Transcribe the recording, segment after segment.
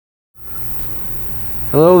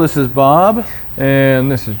Hello, this is Bob.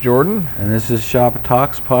 And this is Jordan. And this is Shop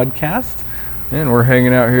Talks Podcast. And we're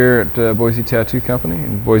hanging out here at Boise Tattoo Company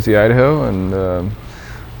in Boise, Idaho. And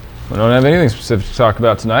we don't have anything specific to talk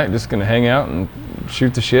about tonight. Just going to hang out and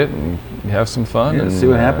shoot the shit and have some fun. Yeah, and see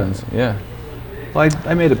what happens. Yeah. Well,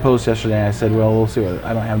 I made a post yesterday and I said, well, we'll see what,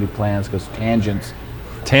 I don't have any plans because tangents.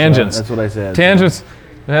 Tangents. So that's what I said. Tangents.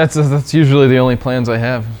 So. That's usually the only plans I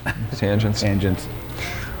have. Tangents. Tangents.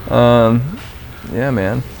 Yeah,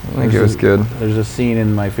 man. I think it was good. There's a scene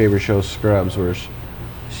in my favorite show, Scrubs, where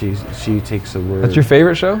she takes a word. That's your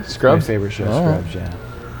favorite show, Scrubs? My favorite show, Scrubs, yeah.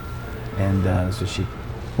 And so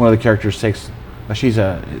one of the characters takes, she's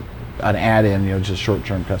an add-in, just a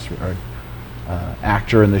short-term customer or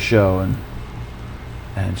actor in the show,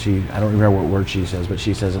 and she, I don't remember what word she says, but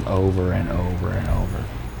she says it over and over and over.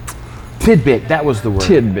 Tidbit, that was the word.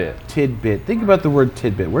 Tidbit. Tidbit. Think about the word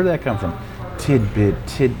tidbit. Where did that come from? Tidbit,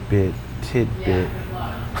 tidbit, tidbit.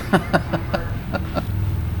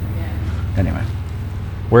 Anyway.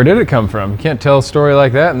 Where did it come from? You can't tell a story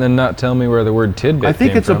like that and then not tell me where the word tidbit I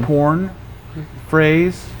think came it's from. a porn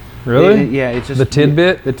phrase. Really? Yeah, it's just... The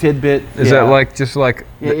tidbit? The tidbit. Is that like, just like...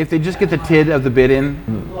 Yeah, if they just get the tid of the bit in.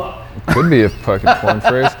 Could be a fucking porn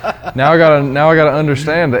phrase. Now I gotta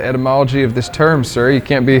understand the etymology of this term, sir. You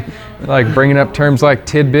can't be like bringing up terms like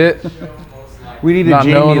tidbit. We need a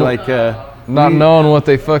Jamie like... not knowing what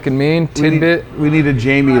they fucking mean, tidbit. We need a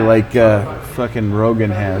Jamie like fucking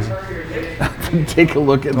Rogan has. Take a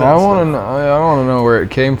look at that. I want to know where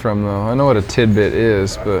it came from, though. I know what a tidbit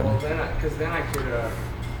is, but... Because then I could... I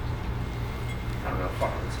don't know,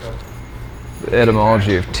 fuck, let's go. The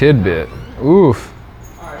etymology of tidbit. Oof.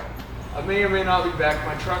 Alright. I may or may not be back.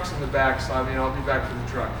 My truck's in the back, so I'll be back for the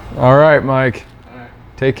truck. All right, Mike. Alright.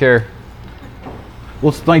 Take care.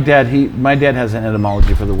 Well, my dad has an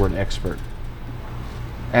etymology for the word expert.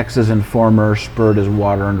 X is in former, spurt is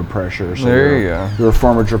water under pressure. So there you go. You're a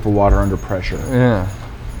former drip of water under pressure. Yeah.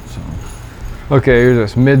 So. Okay, here's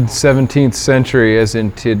this. Mid-17th century, as in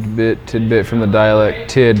tidbit from the dialect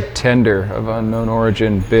tid, tender, of unknown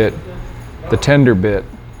origin, bit, the tender bit.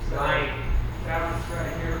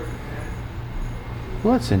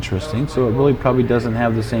 Well, that's interesting. So it really probably doesn't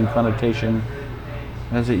have the same connotation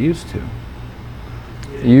as it used to.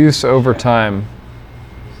 Use over time.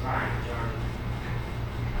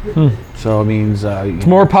 So it means... It's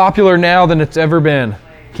more popular now than it's ever been.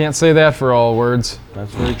 Can't say that for all words.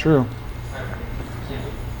 That's very true.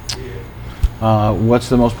 What's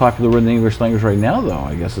the most popular word in the English language right now, though?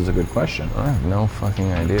 I guess is a good question. I have no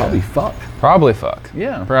fucking idea. Probably fuck. Probably fuck.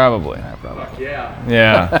 Yeah. Probably. Yeah, probably. Yeah.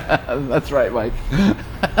 Yeah. That's right, Mike.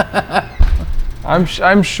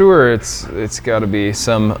 I'm sure it's got to be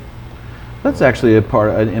some. That's actually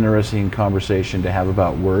an interesting conversation to have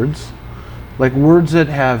about words, like words that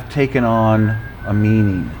have taken on a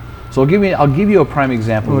meaning. So I'll give you a prime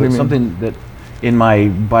example of something that in my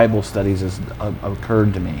Bible studies has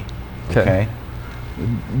occurred to me. Okay.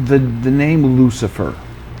 The name Lucifer.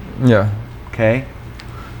 Yeah. Okay.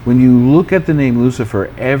 When you look at the name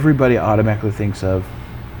Lucifer, everybody automatically thinks of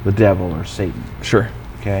the devil or Satan. Sure.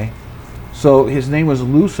 Okay. So his name was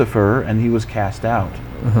Lucifer, and he was cast out.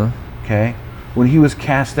 Okay. When he was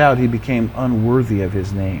cast out, he became unworthy of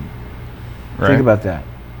his name. Right. Think about that.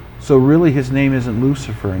 So really, his name isn't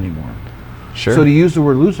Lucifer anymore. Sure. So to use the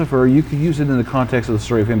word Lucifer, you could use it in the context of the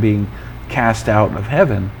story of him being cast out of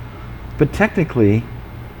heaven, but technically,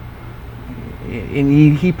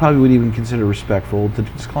 and he probably would even consider respectful to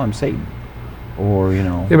just call him Satan, or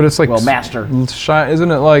Yeah, but it's like master.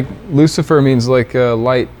 Isn't it like Lucifer means like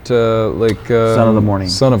light, like son of the morning,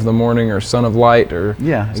 son of the morning, or son of light, or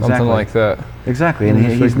something like that. Exactly, and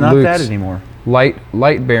he's not that anymore. Light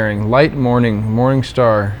bearing, light morning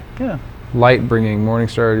star. Yeah. Light bringing, morning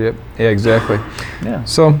star. Yep. Yeah, exactly. Yeah.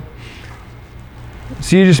 So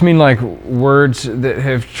you just mean like words that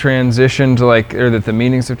have transitioned, like, or that the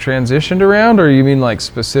meanings have transitioned around, or you mean like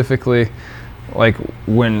specifically, like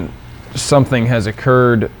when something has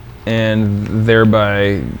occurred and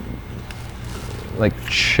thereby like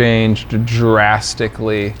changed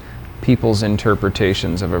drastically people's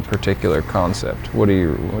interpretations of a particular concept? What do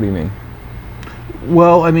you mean?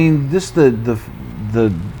 Well, I mean, the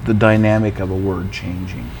dynamic of a word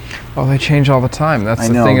changing. Oh, they change all the time. That's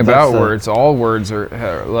the thing about words. All words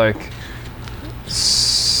are like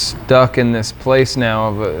stuck in this place now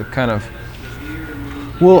of a kind of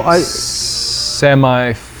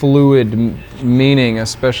semi-fluid meaning,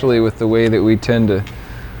 especially with the way that we tend to...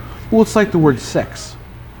 Well, it's like the word sex.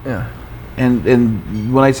 Yeah. And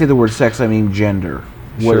when I say the word sex, I mean gender.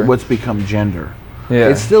 Sure. What's become gender. Yeah.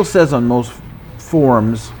 It still says on most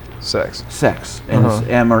forums sex, and it's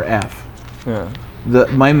M or F. Yeah.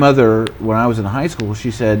 My mother, when I was in high school,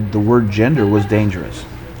 she said the word gender was dangerous.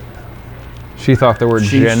 She thought the word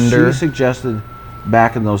gender. She suggested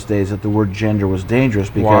back in those days that the word gender was dangerous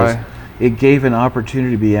because Why? it gave an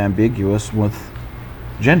opportunity to be ambiguous with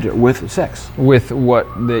gender, with sex. With what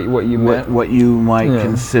you meant? What you might Yeah.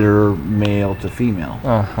 consider male to female.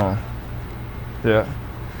 Uh-huh. Yeah.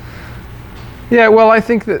 Yeah, well, I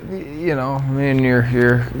think that, me and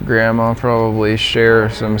your grandma probably share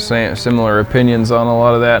some similar opinions on a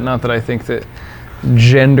lot of that. Not that I think that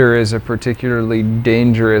gender is a particularly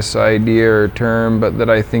dangerous idea or term, but that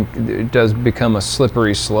I think it does become a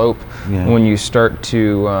slippery slope when you start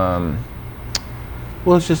to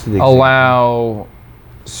Well, it's just an example. allow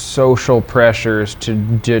social pressures to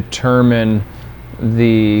determine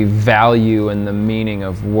the value and the meaning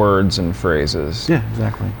of words and phrases. Yeah,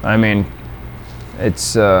 exactly. I mean,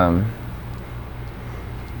 it's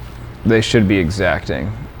they should be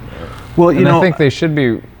exacting. Well, And I think they should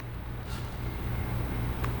be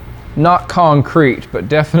not concrete, but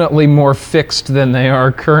definitely more fixed than they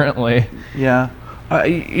are currently. yeah, I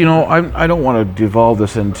don't want to devolve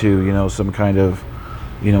this into some kind of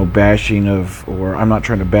bashing of, or I'm not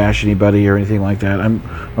trying to bash anybody or anything like that.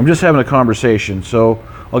 I'm just having a conversation. So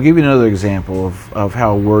I'll give you another example of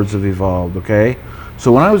how words have evolved. Okay,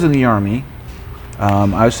 so when I was in the Army,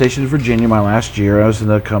 I was stationed in Virginia my last year. I was in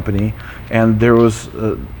the company, and there was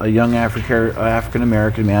a young African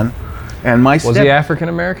American man, and Was he African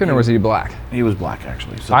American or was he black? He was black,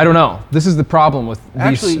 actually. So I don't know. This is the problem with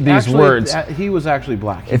these words. He was actually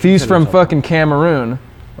black. If he's from fucking Cameroon,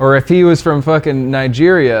 or if he was from fucking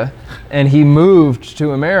Nigeria and he moved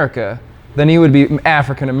to America, then he would be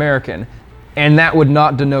African American, and that would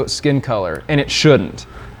not denote skin color, and it shouldn't.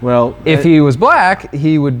 Well, If he was black,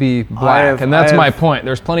 he would be black, and that's I my have- point.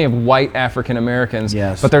 There's plenty of white African Americans,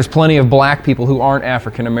 Yes. but there's plenty of black people who aren't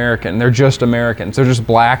African American. They're just Americans. They're just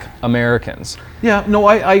black Americans. yeah, no,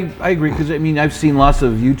 I agree, because I've seen lots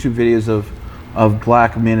of YouTube videos of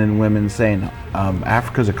black men and women saying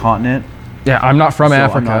Africa's a continent. Yeah, I'm not from So I'm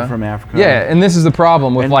Africa. not from Africa. Yeah, and this is the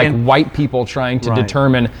problem with And- white people trying to Right.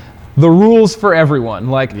 determine the rules for everyone.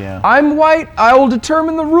 Like, Yeah. I'm white, I will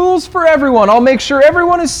determine the rules for everyone. I'll make sure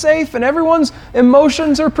everyone is safe and everyone's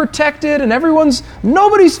emotions are protected and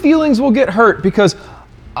nobody's feelings will get hurt because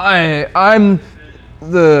I'm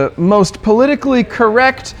the most politically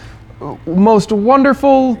correct, most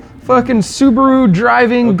wonderful fucking Subaru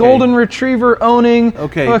driving, Okay. golden retriever owning,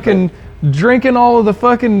 Okay, fucking drinking all of the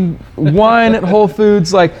fucking wine at Whole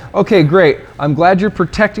Foods. Like, okay, great. I'm glad you're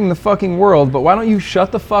protecting the fucking world, but why don't you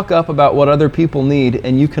shut the fuck up about what other people need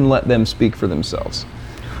and you can let them speak for themselves?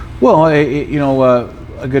 Well,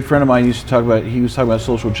 a good friend of mine used to talk about. He was talking about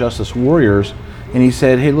social justice warriors, and he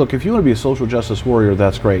said, "Hey, look, if you want to be a social justice warrior,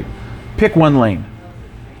 that's great. Pick one lane.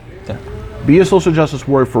 Yeah. Be a social justice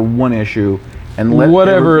warrior for one issue, and let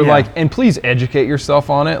Whatever, yeah. and please educate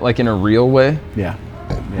yourself on it, like in a real way. Yeah.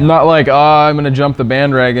 Not like, I'm going to jump the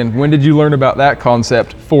bandwagon. When did you learn about that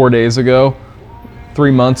concept? 4 days ago?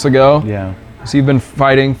 3 months ago? Yeah. So you've been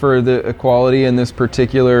fighting for the equality in this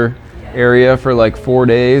particular area for like 4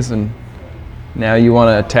 days, and now you want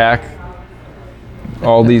to attack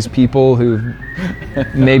all these people who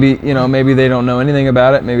maybe they don't know anything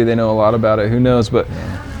about it. Maybe they know a lot about it. Who knows? But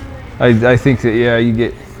I think that, you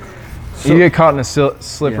get caught in a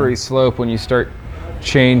slippery slope when you start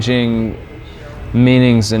changing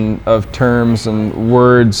meanings of terms and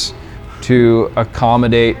words to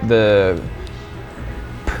accommodate the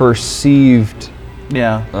perceived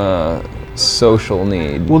social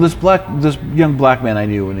need. Well, this young black man I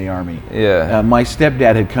knew in the Army. Yeah. My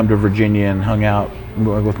stepdad had come to Virginia and hung out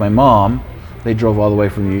with my mom. They drove all the way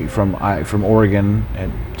from Oregon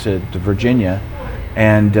to Virginia,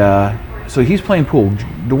 and so he's playing pool.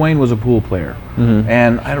 Dwayne was a pool player,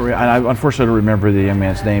 and I unfortunately don't remember the young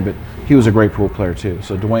man's name, but he was a great pool player too.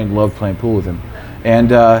 So Dwayne loved playing pool with him, and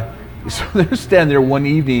so they're standing there one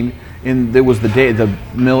evening. It was the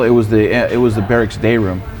barracks day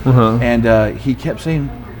room, and he kept saying,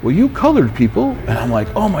 "Well, you colored people," and I'm like,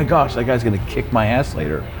 "Oh my gosh, that guy's gonna kick my ass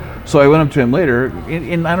later." So I went up to him later,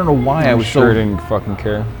 and I don't know why I was sure didn't fucking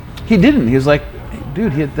care. He didn't. He was like,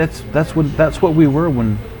 "Dude, that's what we were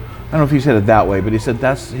when." I don't know if he said it that way, but he said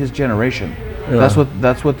that's his generation. Yeah.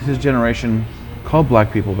 That's what his generation called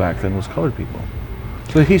black people back then, was colored people.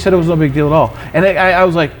 So he said it was no big deal at all. And I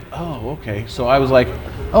was like, oh, okay. So I was like,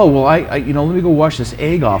 oh, well, let me go wash this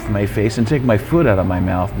egg off my face and take my foot out of my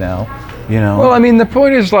mouth now, Well, I mean, the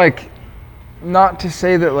point is, not to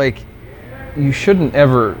say that, you shouldn't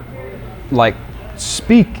ever,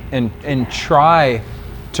 speak and try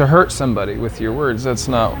to hurt somebody with your words. That's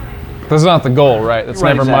not That's not the goal, right? That's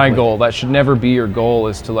Right, never my exactly. goal. That should never be your goal,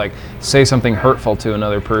 is to like say something hurtful to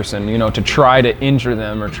another person, you know, to try to injure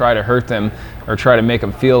them or try to hurt them or try to make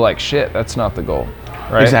them feel like shit. That's not the goal,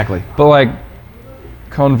 right? Exactly. But like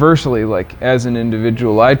conversely, like as an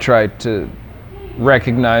individual, I try to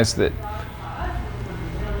recognize that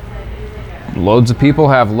loads of people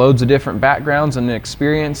have loads of different backgrounds and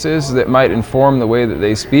experiences that might inform the way that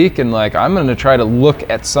they speak, and like I'm going to try to look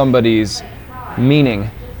at somebody's meaning,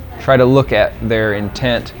 try to look at their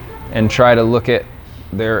intent, and try to look at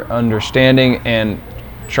their understanding, and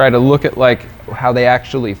try to look at like how they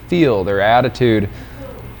actually feel, their attitude,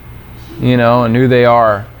 you know, and who they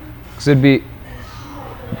are. Because it'd be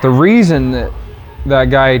the reason that that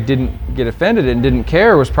guy didn't get offended and didn't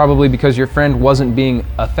care was probably because your friend wasn't being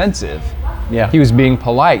offensive. Yeah. He was being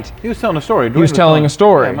polite. He was telling a story. He was telling a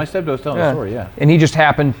story. Yeah, my stepdad was telling a story, yeah. And he just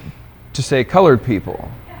happened to say colored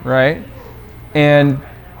people, right? And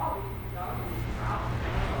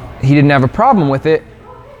he didn't have a problem with it,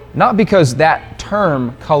 not because that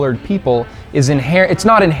term, colored people, is it's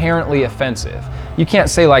not inherently offensive. You can't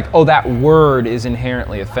say like, oh, that word is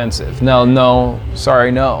inherently offensive. No,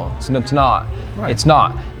 sorry, no, it's not. Right. It's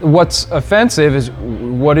not. What's offensive is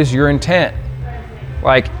what is your intent?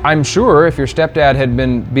 Like, I'm sure if your stepdad had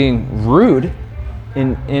been being rude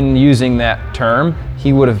in using that term,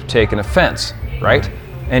 he would have taken offense, right?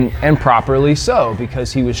 And properly so,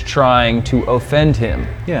 because he was trying to offend him.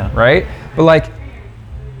 Yeah. Right? But like,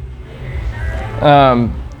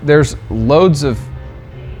 there's loads of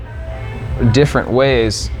different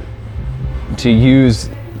ways to use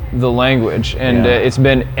the language, and it's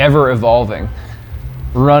been ever evolving.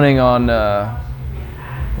 Running on,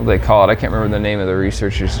 what do they call it? I can't remember the name of the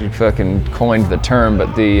researchers who fucking coined the term,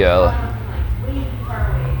 but the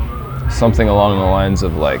something along the lines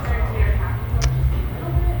of like,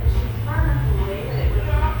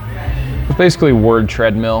 it's basically word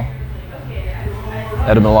treadmill,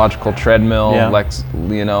 etymological treadmill,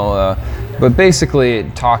 but basically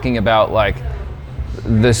talking about like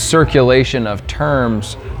the circulation of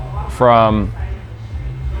terms from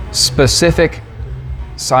specific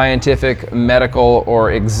scientific, medical,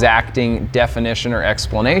 or exacting definition or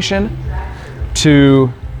explanation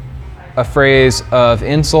to a phrase of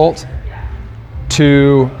insult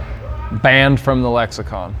to banned from the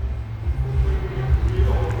lexicon.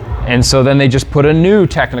 And so then they just put a new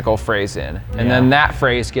technical phrase in, and then that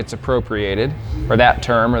phrase gets appropriated, or that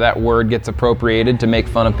term or that word gets appropriated to make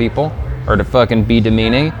fun of people or to fucking be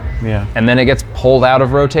demeaning. Yeah. And then it gets pulled out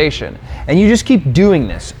of rotation. And you just keep doing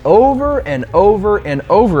this over and over and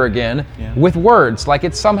over again with words, like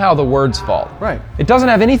it's somehow the word's fault. Right. It doesn't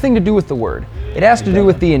have anything to do with the word. It has to do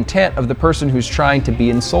with the intent of the person who's trying to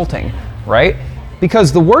be insulting, right?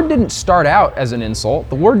 Because the word didn't start out as an insult.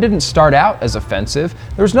 The word didn't start out as offensive.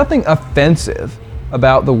 There's nothing offensive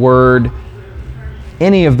about the word,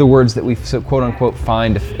 any of the words that we quote unquote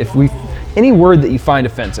find, any word that you find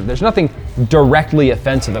offensive, there's nothing directly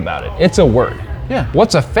offensive about it. It's a word. Yeah.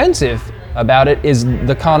 What's offensive about it is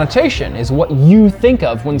the connotation, is what you think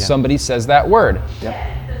of when somebody says that word. Yep.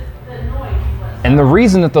 And the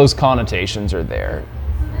reason that those connotations are there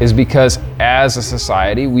is because as a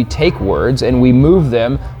society, we take words and we move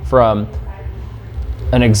them from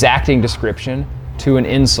an exacting description to an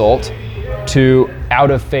insult to out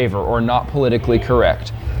of favor or not politically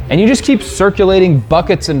correct. And you just keep circulating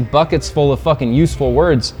buckets and buckets full of fucking useful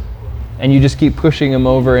words, and you just keep pushing them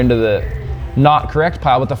over into the not correct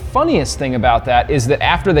pile. But the funniest thing about that is that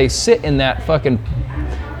after they sit in that fucking,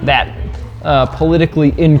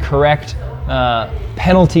 politically incorrect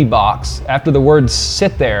penalty box, after the words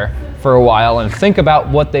sit there for a while and think about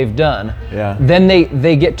what they've done, then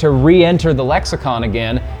they get to re-enter the lexicon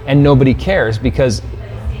again, and nobody cares because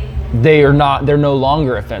they're no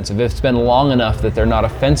longer offensive. It's been long enough that they're not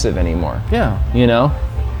offensive anymore. Yeah. You know?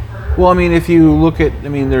 Well, I mean, if you look at,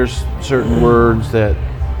 there's certain words that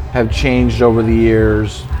have changed over the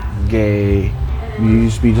years. Gay, you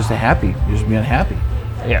used to be just you used to be unhappy.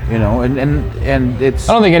 Yeah. You know, and it's.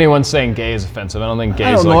 I don't think anyone's saying gay is offensive. I don't think gay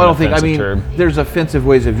I is don't know. like I an don't think. offensive term. There's offensive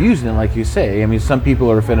ways of using it, like you say. Some people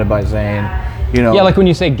are offended by saying, you know. Yeah, like when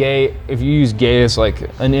you say gay, if you use gay as like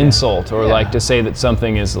an insult or like to say that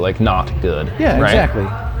something is like not good. Yeah, right? exactly.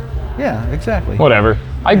 Yeah, exactly. Whatever.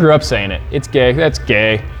 I grew up saying it. It's gay. That's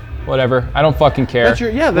gay. Whatever. I don't fucking care. That's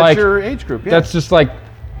your age group. Yeah. That's just like,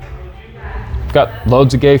 got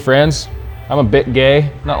loads of gay friends. I'm a bit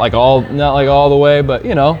gay, not like all the way, but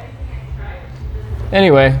you know.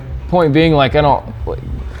 Anyway, point being, like, I don't,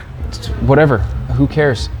 whatever. Who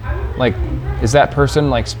cares? Like, is that person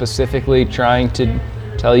like specifically trying to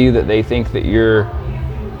tell you that they think that you're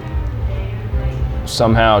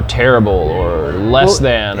somehow terrible or less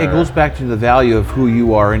than. It or- goes back to the value of who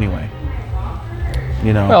you are anyway.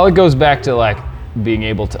 You know. Well, it goes back to like being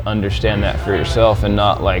able to understand that for yourself and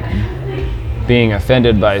not like being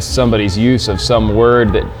offended by somebody's use of some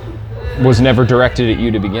word that was never directed at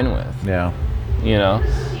you to begin with. Yeah. You know?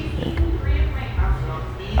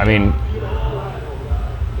 I mean,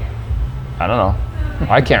 I don't know.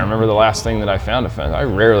 I can't remember the last thing that I found offensive. I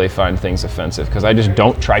rarely find things offensive because I just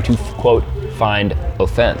don't try to, quote, find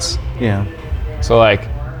offense. Yeah. So like,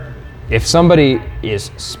 if somebody is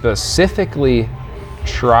specifically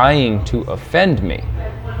trying to offend me,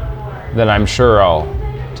 then I'm sure I'll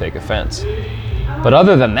take offense. But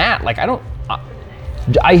other than that, like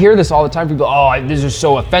I hear this all the time. People, this is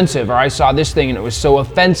so offensive, or I saw this thing and it was so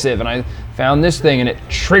offensive, and I found this thing and it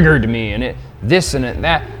triggered me, and it this and it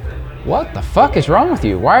that. What the fuck is wrong with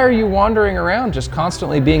you? Why are you wandering around just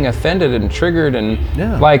constantly being offended and triggered and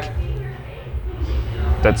like,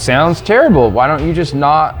 that sounds terrible. Why don't you just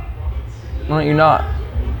not? Why don't you not?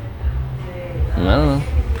 I don't know.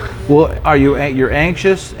 Well, you're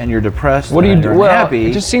anxious and you're depressed? What do you do? You're Well, happy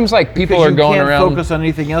it just seems like people because are going you can't around. focus on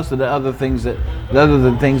anything else other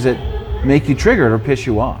than things that make you triggered or piss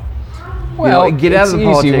you off. Well, you know, get out it's of the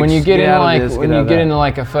easy politics. when you get into like this, when out you of get that. into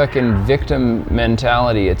like a fucking victim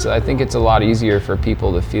mentality. I think it's a lot easier for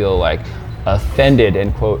people to feel like offended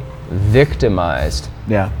and quote victimized.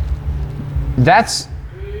 Yeah. That's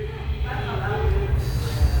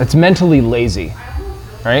mentally lazy,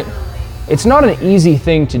 right? It's not an easy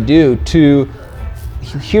thing to do to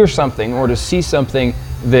hear something or to see something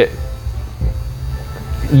that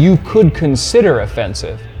you could consider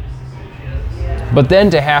offensive, but then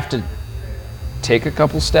to have to take a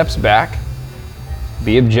couple steps back,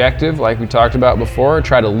 be objective like we talked about before,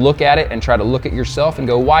 try to look at it and try to look at yourself and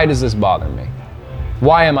go, why does this bother me?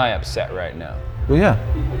 Why am I upset right now? Well, yeah.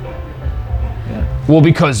 Well,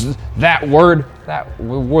 because that's a word.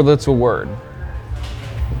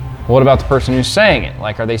 What about the person who's saying it?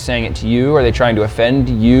 Like, are they saying it to you? Are they trying to offend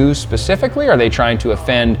you specifically? Are they trying to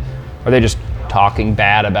offend, are they just talking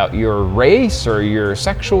bad about your race or your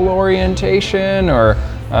sexual orientation? Or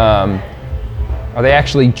are they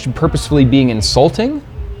actually purposefully being insulting?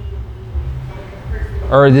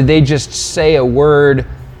 Or did they just say a word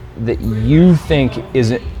that you think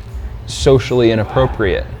isn't socially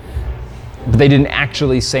inappropriate, but they didn't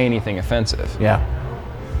actually say anything offensive? Yeah.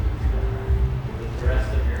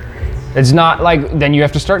 It's not like, then you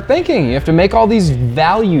have to start thinking. You have to make all these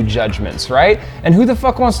value judgments, right? And who the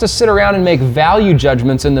fuck wants to sit around and make value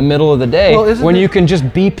judgments in the middle of the day when you can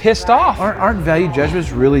just be pissed off? Aren't value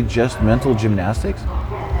judgments really just mental gymnastics?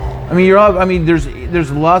 I mean,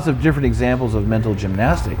 there's lots of different examples of mental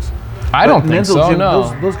gymnastics. I don't think so,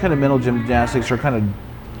 no. Those kind of mental gymnastics are kind of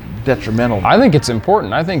detrimental. I think it's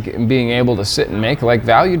important. I think being able to sit and make like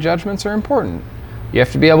value judgments are important. You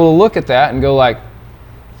have to be able to look at that and go like,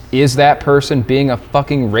 is that person being a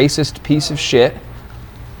fucking racist piece of shit?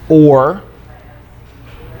 Or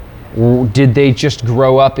did they just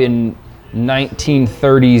grow up in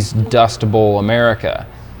 1930s Dust Bowl America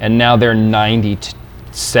and now they're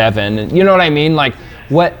 97? You know what I mean? Like,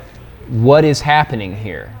 what is happening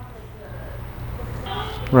here?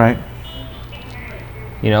 Right.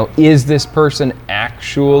 You know, is this person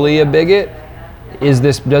actually a bigot? Does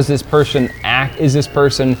this person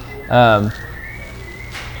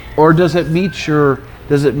or does it meet your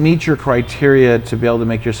criteria to be able to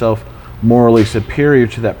make yourself morally superior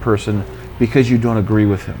to that person because you don't agree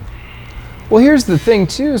with him? Well, here's the thing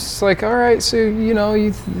too. It's like, all right, so you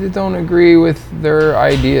don't agree with their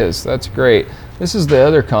ideas. That's great. This is the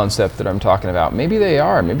other concept that I'm talking about. Maybe they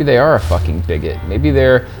are a fucking bigot. Maybe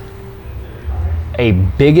they're a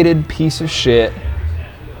bigoted piece of shit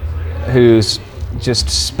who's just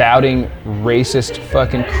spouting racist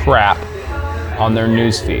fucking crap on their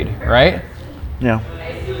newsfeed, right? Yeah.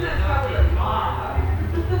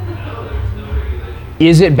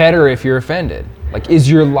 Is it better if you're offended? Like, is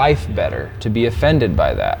your life better to be offended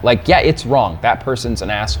by that? Like, yeah, it's wrong. That person's an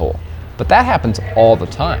asshole. But that happens all the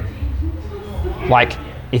time. Like,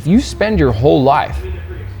 if you spend your whole life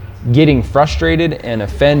getting frustrated and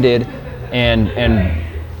offended and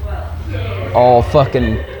all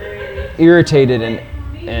fucking irritated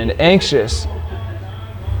and anxious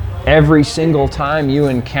every single time you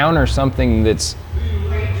encounter something that's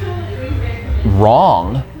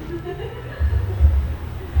wrong,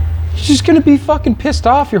 you're just gonna be fucking pissed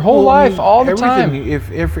off your whole life all the time.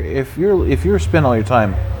 If you're spending all your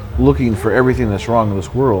time looking for everything that's wrong in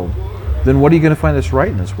this world, then what are you going to find that's right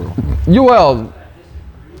in this world? Well,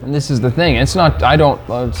 and this is the thing. It's not. I don't.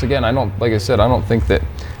 Like I said, I don't think that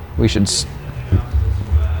we should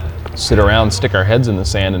sit around, stick our heads in the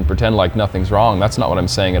sand and pretend like nothing's wrong. That's not what I'm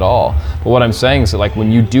saying at all. But what I'm saying is that like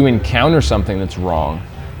when you do encounter something that's wrong,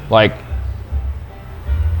 like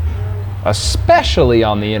especially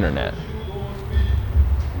on the internet,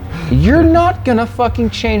 you're not gonna fucking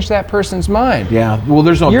change that person's mind. Yeah. Well,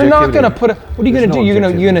 there's no. You're not objectivity. gonna put a. What are you There's gonna no do?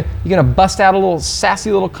 You're objectivity. gonna bust out a little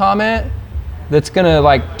sassy little comment that's gonna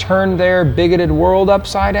like turn their bigoted world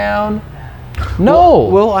upside down? No.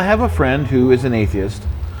 Well, I have a friend who is an atheist.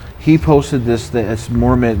 He posted this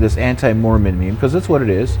Mormon, this anti-Mormon meme, because that's what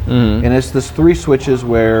it is. Mm-hmm. And it's this 3 switches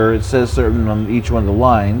where it says certain on each one of the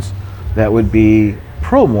lines that would be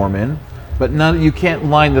pro-Mormon, but none. You can't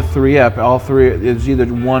line the 3 up. All 3 is either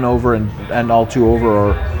 1 over and all 2 over,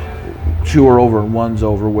 or 2 are over and 1's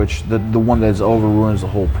over, which the one that's over ruins the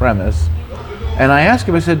whole premise. And I asked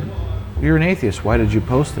him. I said, "You're an atheist. Why did you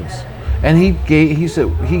post this?" And he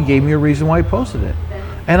gave me a reason why he posted it,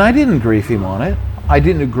 and I didn't grief him on it. I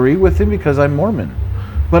didn't agree with him because I'm Mormon,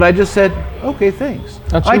 but I just said, "Okay, thanks."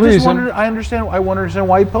 That's I your just reason. wondered. I understand. I want to understand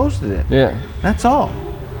why he posted it. Yeah. That's all.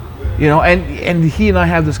 You know, and he and I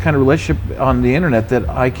have this kind of relationship on the internet that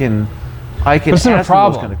I can. But it's not a ask him those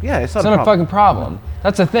problem. kind of- yeah, it's It's not, not a fucking problem.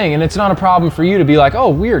 That's the thing, and it's not a problem for you to be like, oh,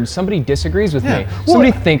 weird, somebody disagrees with me. Yeah.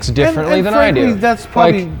 Somebody Well, thinks differently and than frankly, I do.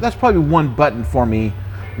 That's probably one button for me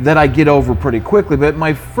that I get over pretty quickly. But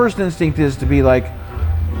my first instinct is to be like,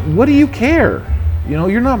 what do you care? You know,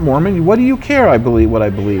 you're not Mormon. What do you care? I believe what I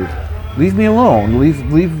believe. Leave me alone.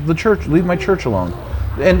 Leave the church. Leave my church alone.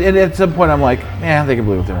 And at some point, I'm like, yeah, they can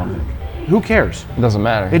believe what they want to think. Who cares? It doesn't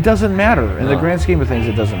matter. It doesn't matter. In the No. grand scheme of things,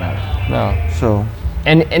 it doesn't matter. No. So,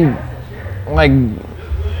 And like,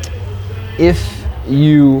 if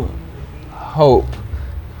you hope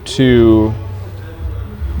to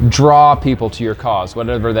draw people to your cause,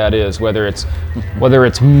 whatever that is, whether it's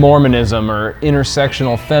Mormonism or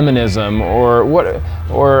intersectional feminism or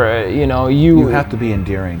you know, you have to be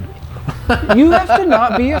endearing. you have to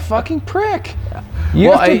not be a fucking prick. You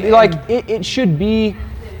Well, have to be like it should be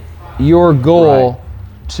your goal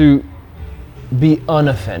to be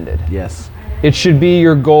unoffended. Yes. It should be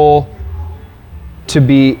your goal to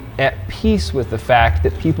be at peace with the fact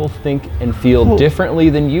that people think and feel differently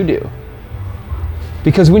than you do.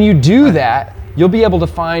 Because when you do that, you'll be able to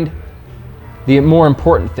find the more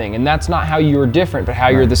important thing, and that's not how you're different, but how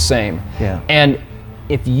you're the same. Yeah. And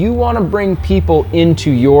if you want to bring people into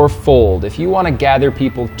your fold, if you want to gather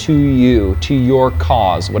people to you, to your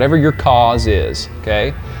cause, whatever your cause is,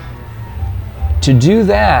 okay? To do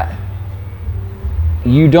that,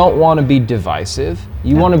 you don't want to be divisive.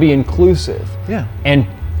 You want to be inclusive. Yeah. And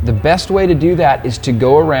the best way to do that is to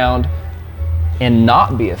go around and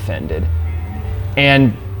not be offended,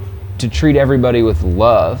 and to treat everybody with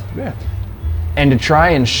love, Yeah. and to try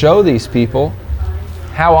and show these people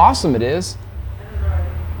how awesome it is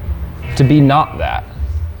to be not that.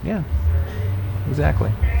 Yeah. Exactly.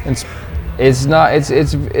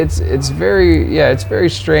 It's very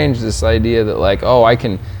strange, this idea that like, oh, I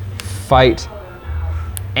can fight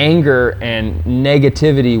anger and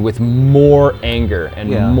negativity with more anger and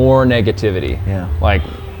Yeah. more negativity. Yeah. Like,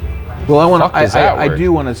 Well, Fuck does that I work?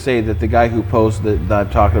 do want to say that the guy who posted that I'm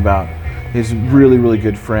talking about is a really, really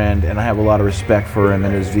good friend, and I have a lot of respect for him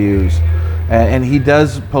and his views. And he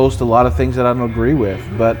does post a lot of things that I don't agree with,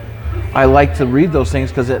 but I like to read those things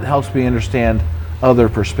because it helps me understand other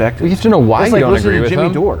perspectives. you have to know why It's you like don't listening agree to with Jimmy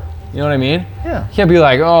them. Dore. You know what I mean? Yeah. You can't be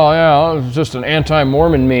like, oh yeah, it's just an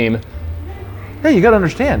anti-Mormon meme. Hey, you got to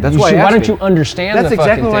understand. That's why I Why asked don't you him. understand That's the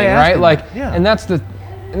exactly fucking why I thing, asked right? him Like, that. Yeah. and that's the.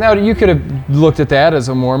 Now you could have looked at that as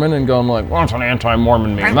a Mormon and gone like, well, it's an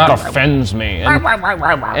anti-Mormon meme. That offends me.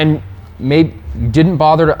 And maybe didn't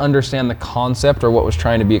bother to understand the concept or what was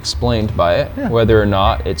trying to be explained by it, Yeah. whether or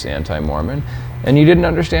not it's anti-Mormon. And you didn't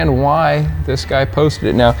understand why this guy posted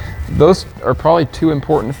it. Now, those are probably 2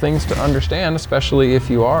 important things to understand, especially if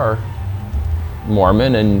you are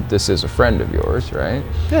Mormon and this is a friend of yours, right?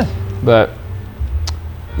 Yeah. But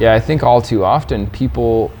yeah, I think all too often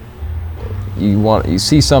people, you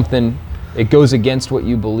see something, it goes against what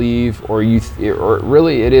you believe, or or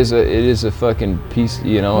really it is a fucking piece,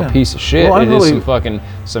 you know, Yeah. a piece of shit. Well, It is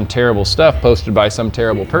some terrible stuff posted by some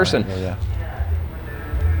terrible person. Yeah.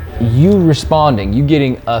 You responding, you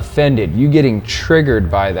getting offended, you getting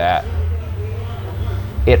triggered by that,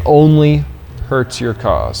 it only hurts your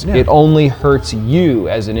cause. Yeah. It only hurts you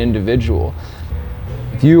as an individual.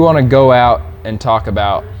 If you want to go out and talk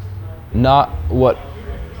about not what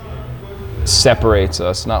separates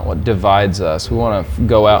us, not what divides us, we want to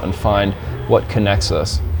go out and find what connects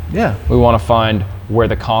us. Yeah. We want to find where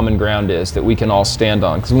the common ground is that we can all stand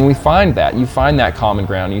on. Because when we find that, you find that common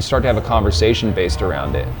ground, and you start to have a conversation based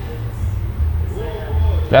around it.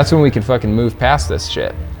 That's when we can fucking move past this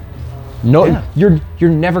shit. No, Yeah. you're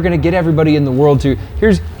never gonna get everybody in the world to.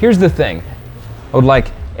 Here's the thing. I would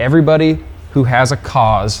like everybody who has a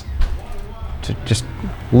cause to just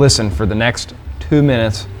listen for the next 2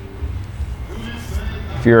 minutes.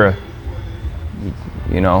 If you're a,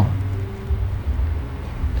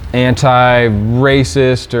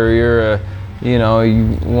 anti-racist, or you're you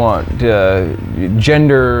want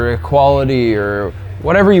gender equality, or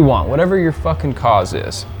whatever you want, whatever your fucking cause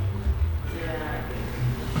is.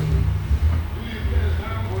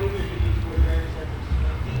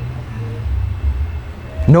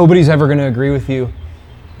 Nobody's ever going to agree with you.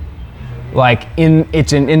 Like in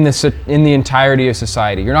the entirety of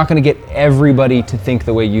society, you're not going to get everybody to think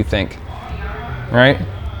the way you think, right?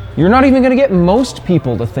 You're not even going to get most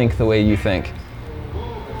people to think the way you think.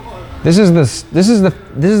 This is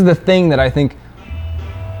the thing that I think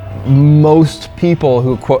most people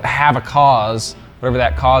who quote have a cause, whatever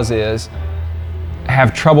that cause is,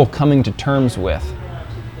 have trouble coming to terms with.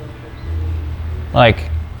 Like,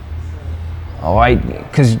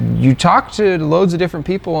 because you talk to loads of different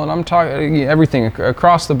people, and I'm talking everything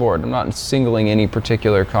across the board. I'm not singling any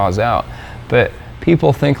particular cause out, but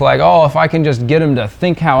people think like, oh, if I can just get them to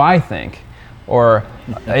think how I think, or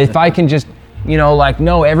if I can just,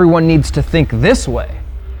 no, everyone needs to think this way.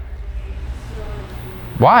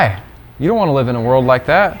 Why? You don't want to live in a world like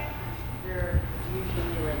that.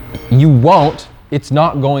 You won't. It's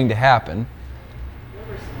not going to happen.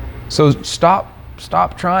 So stop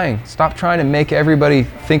trying. Stop trying to make everybody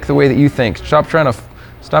think the way that you think. Stop trying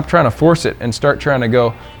to force it, and start trying to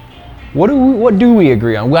go, what do we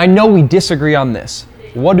agree on? I know we disagree on this.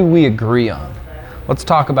 What do we agree on? Let's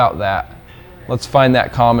talk about that. Let's find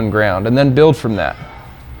that common ground, and then build from that.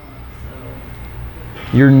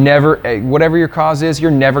 You're never, whatever your cause is,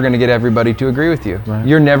 you're never going to get everybody to agree with you. Right.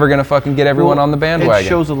 You're never going to fucking get everyone on the bandwagon. It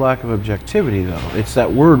shows a lack of objectivity, though. It's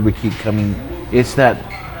that word we keep coming. It's that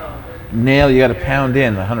nail you got to pound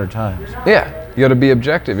in 100 times. Yeah, you got to be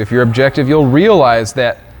objective. If you're objective, you'll realize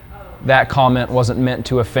that that comment wasn't meant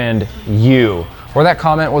to offend you, or that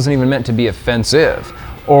comment wasn't even meant to be offensive,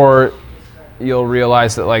 or you'll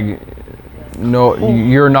realize that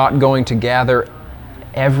you're not going to gather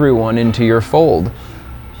everyone into your fold,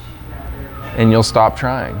 and you'll stop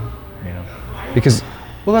trying. Yeah. Because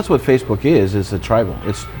that's what Facebook is. It's a tribal.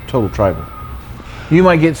 It's total tribal. You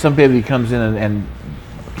might get somebody who comes in and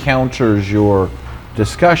counters your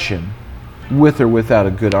discussion with or without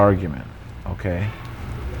a good argument, okay?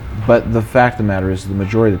 But the fact of the matter is, the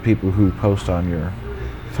majority of the people who post on your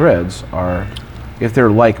threads are, if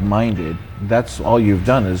they're like-minded, that's all you've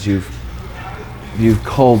done is you've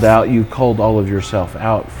culled all of yourself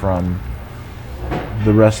out from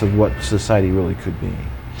the rest of what society really could be.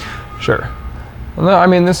 Sure. Well, I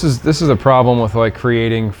mean, this is a problem with like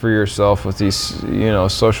creating for yourself with these,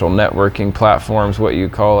 social networking platforms, what you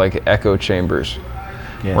call like echo chambers,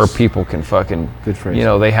 yes, where people can fucking, good phrase,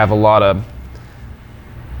 they have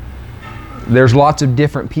there's lots of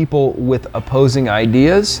different people with opposing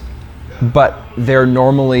ideas, but they're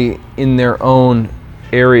normally in their own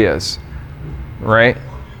areas, right?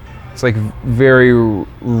 It's like very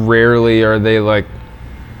rarely are they like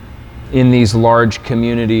in these large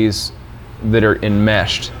communities that are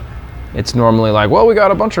enmeshed. It's normally like, well, we got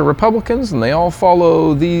a bunch of Republicans and they all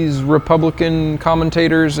follow these Republican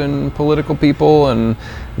commentators and political people, and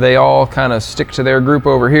they all kind of stick to their group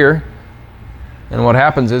over here. And what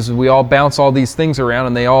happens is we all bounce all these things around,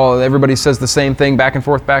 and everybody says the same thing back and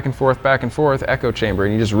forth, echo chamber,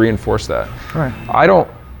 and you just reinforce that. Right. I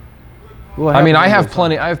have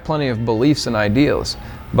plenty of beliefs and ideals,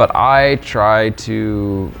 but I try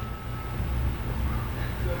to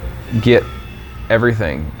get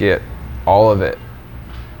everything, get all of it.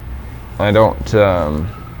 I don't,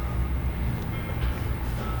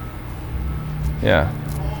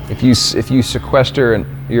 if you sequester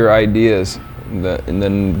your ideas, and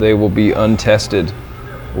then they will be untested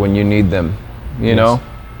when you need them, you know?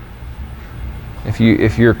 If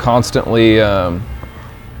you're constantly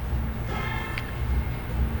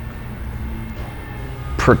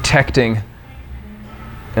protecting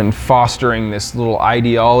and fostering this little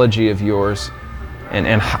ideology of yours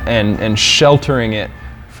and sheltering it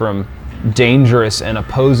from dangerous and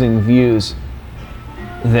opposing views,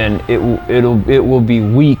 then it will be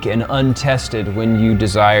weak and untested when you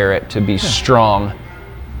desire it to be strong.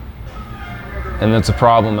 And that's a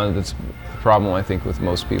problem. That's the problem, I think, with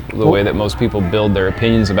most people. The way that most people build their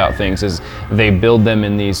opinions about things is they build them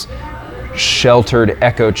in these sheltered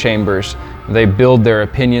echo chambers. They build their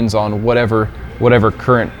opinions on whatever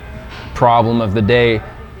current problem of the day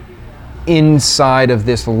inside of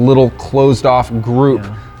this little closed off group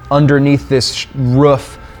underneath this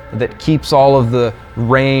roof that keeps all of the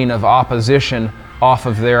rain of opposition off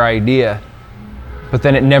of their idea. But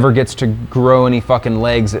then it never gets to grow any fucking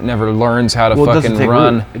legs. It never learns how to fucking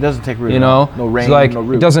run. Root. It doesn't take root. You know, no rain, it's like no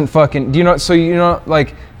root. it doesn't fucking. Do you know? So you know,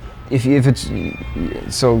 like, if it's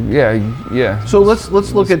so yeah. So let's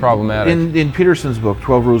look at problematic. in Peterson's book,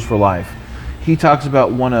 12 Rules for Life. He talks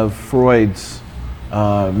about one of Freud's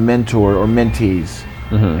mentor or mentees,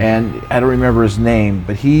 and I don't remember his name,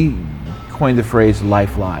 but he coined the phrase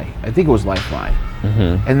 "life lie." I think it was "life lie,"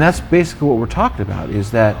 and that's basically what we're talking about. Is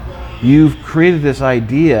that you've created this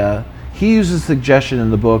idea. He uses a suggestion in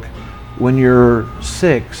the book: when you're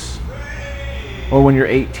 6 or when you're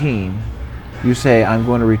 18, you say, "I'm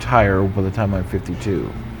going to retire by the time I'm 52."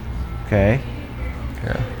 Okay.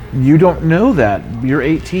 Yeah. You don't know that. You're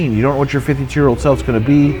 18. You don't know what your 52-year-old self's going to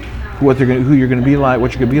be, who you're going to be like,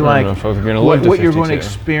 what you're going to be like, know if I'm gonna live to what you're going to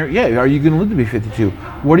 52. experience. Yeah, are you going to live to be 52?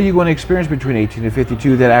 What are you going to experience between 18 and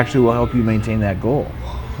 52 that actually will help you maintain that goal?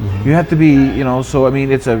 You have to be, you know. So I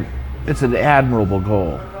mean, it's an admirable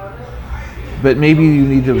goal, but maybe you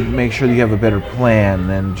need to make sure that you have a better plan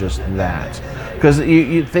than just that, because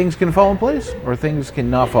things can fall in place or things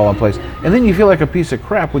cannot fall in place, and then you feel like a piece of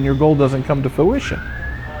crap when your goal doesn't come to fruition.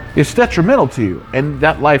 It's detrimental to you, and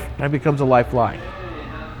that becomes a life lie.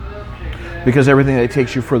 Because everything that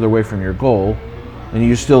takes you further away from your goal, and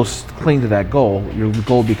you still cling to that goal, your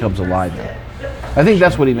goal becomes a lie then. I think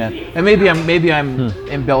that's what he meant. And maybe I'm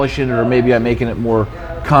embellishing it, or maybe I'm making it more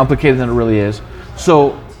complicated than it really is.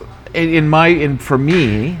 So, for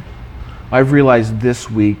me, I've realized this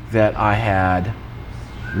week that I had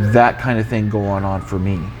that kind of thing going on for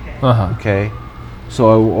me. Okay. So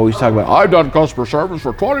I always talk about, I've done customer service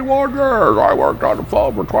for 21 years. I worked on the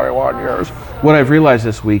phone for 21 years. What I've realized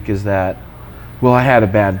this week is that, well, I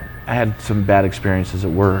had some bad experiences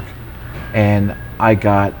at work, and I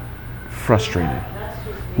got frustrated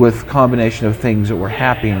with combination of things that were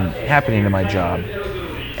happening to my job.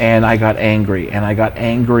 And I got angry, and I got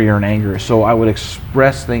angrier and angrier. So I would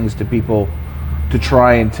express things to people to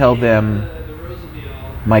try and tell them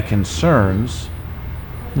my concerns.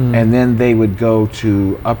 And then they would go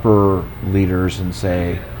to upper leaders and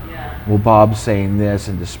say, well, Bob's saying this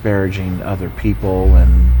and disparaging other people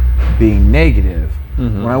and being negative.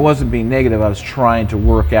 When I wasn't being negative, I was trying to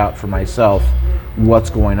work out for myself what's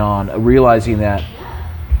going on, realizing that,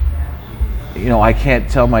 you know, I can't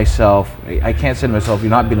say to myself, you're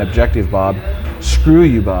not being objective, Bob. Screw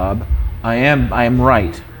you, Bob. I am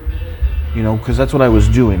right. You know, because that's what I was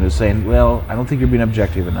doing, is saying, well, I don't think you're being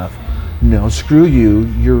objective enough. No, screw you.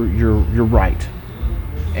 You're right.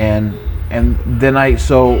 And then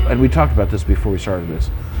and we talked about this before we started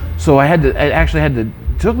this. So it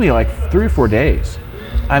took me like 3 or 4 days.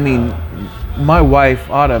 I mean, my wife,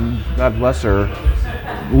 Autumn, God bless her,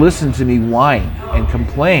 listened to me whine and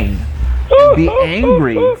complain and be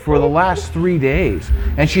angry for the last 3 days.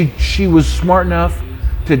 And she was smart enough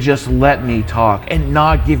to just let me talk and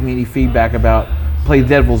not give me any feedback play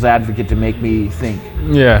devil's advocate to make me think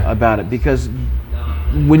about it. Because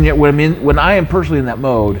when I am personally in that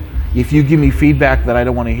mode, if you give me feedback that I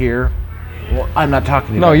don't want to hear, well, I'm not talking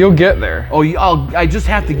to you. No, you'll get there. Oh, I just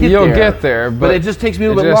have to get there. You'll get there, but it just takes me a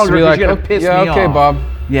little bit longer because you're gonna piss me off. Okay, Bob.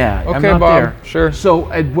 Yeah, okay, I'm not Bob. there. Sure. So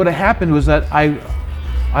what happened was that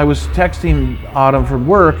I was texting Autumn from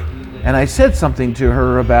work, and I said something to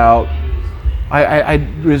her about I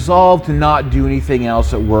resolved to not do anything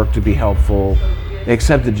else at work to be helpful,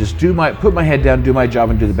 except to just put my head down, do my job,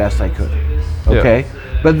 and do the best I could. Okay.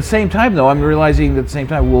 Yeah. But at the same time, though, I'm realizing at the same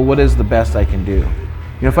time, well, what is the best I can do?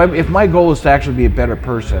 You know, if my goal is to actually be a better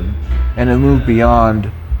person and to move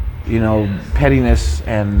beyond, you know, pettiness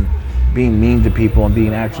and being mean to people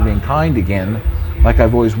and actually being kind again, like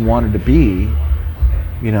I've always wanted to be,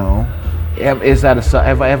 you know, have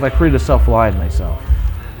I created a self-lie in myself?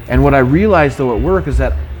 And what I realized though at work is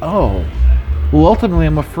that, ultimately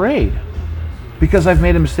I'm afraid because I've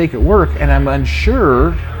made a mistake at work and I'm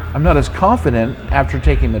unsure, I'm not as confident after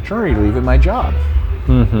taking maternity leave in my job.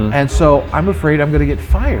 And so I'm afraid I'm going to get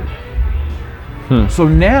fired. So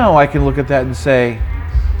now I can look at that and say,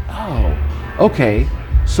 okay,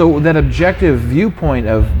 so that objective viewpoint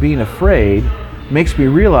of being afraid makes me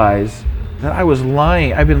realize that I was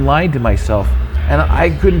lying. I've been lying to myself, and I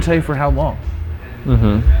couldn't tell you for how long.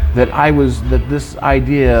 That this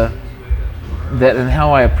idea that and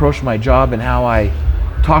how I approach my job and how I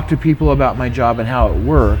talk to people about my job and how it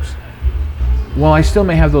works, while I still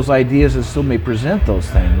may have those ideas and still may present those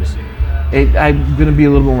things, I'm going to be a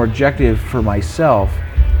little more objective for myself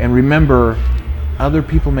and remember other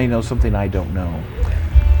people may know something I don't know.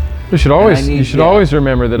 You should always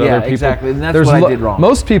remember that other people. Exactly. And that's what I did wrong.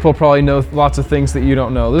 Most people probably know lots of things that you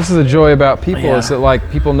don't know. This is the joy about people, is that like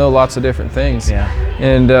people know lots of different things. Yeah.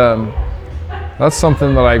 And that's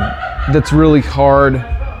something that's really hard,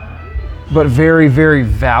 but very, very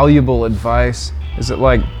valuable advice. Is it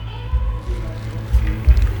like,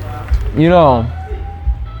 you know,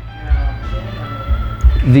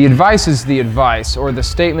 the advice is the advice, or the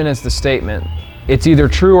statement is the statement. It's either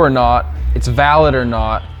true or not, it's valid or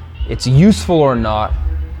not, it's useful or not,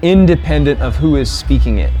 independent of who is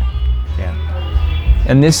speaking it. Yeah.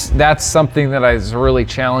 And that's something that is a really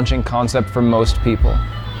challenging concept for most people.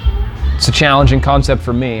 It's a challenging concept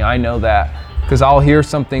for me, I know that. Because I'll hear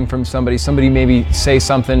something from somebody maybe say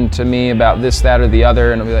something to me about this, that, or the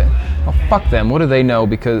other, and I'll be like, oh, fuck them, what do they know?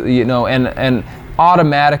 Because, you know, and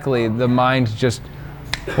automatically the mind just,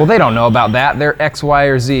 well, they don't know about that, they're X, Y,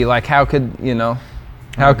 or Z, like how could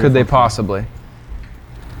they possibly?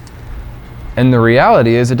 And the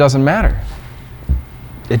reality is it doesn't matter.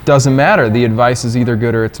 It doesn't matter. The advice is either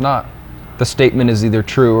good or it's not. The statement is either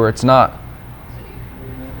true or it's not.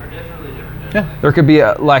 Yeah. There could be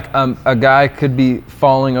a guy could be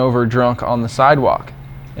falling over drunk on the sidewalk,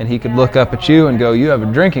 and he could look up at you and go, "You have a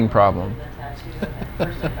drinking problem."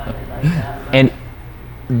 And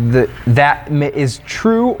that is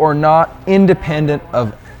true or not, independent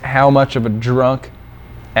of how much of a drunk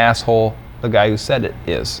asshole the guy who said it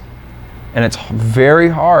is. And it's very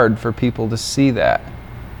hard for people to see that.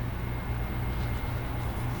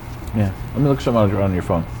 Yeah. Let me look something on your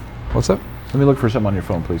phone. What's up? Let me look for something on your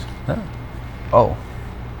phone, please. Oh.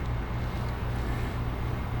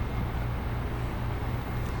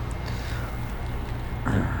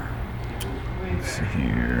 Let's see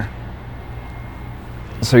here.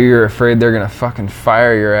 So you're afraid they're gonna fucking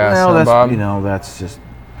fire your ass, Well, huh, that's, Bob? you know, that's just,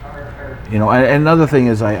 you know, and another thing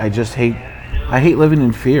is I just hate living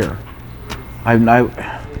in fear.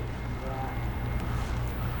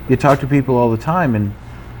 You talk to people all the time, and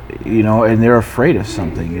you know, and they're afraid of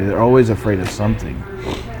something. They're always afraid of something,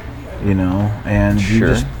 you know, and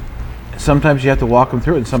Sure. sometimes you have to walk them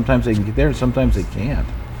through it, and sometimes they can get there, and sometimes they can't,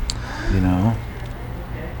 you know.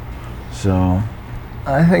 So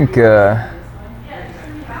I think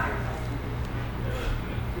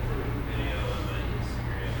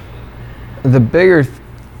the bigger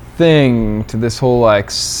thing to this whole like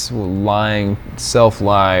lying,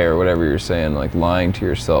 self-lie, or whatever you're saying, like lying to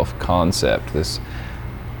yourself concept, this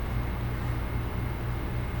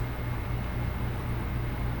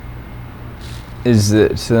is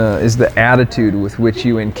the attitude with which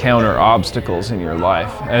you encounter obstacles in your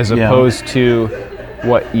life, as opposed to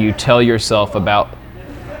what you tell yourself about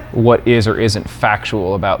what is or isn't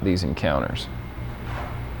factual about these encounters.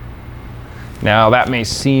 Now, that may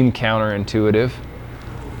seem counterintuitive,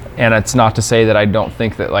 and it's not to say that I don't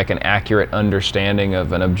think that like an accurate understanding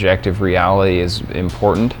of an objective reality is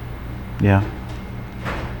important. yeah,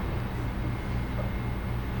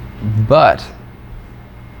 But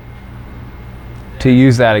to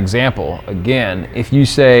use that example again, if you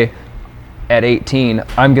say at 18,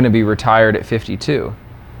 I'm going to be retired at 52,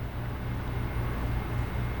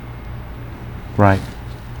 right,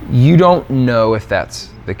 you don't know if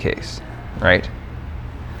that's the case, right?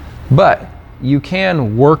 But you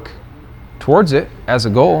can work towards it as a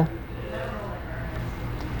goal.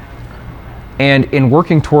 And in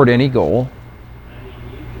working toward any goal,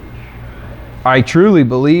 I truly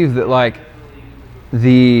believe that like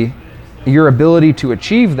your ability to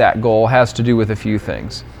achieve that goal has to do with a few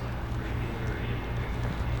things.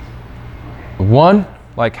 One,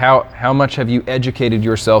 like how much have you educated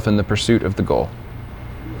yourself in the pursuit of the goal?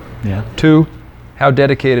 yeah, 2, how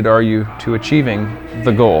dedicated are you to achieving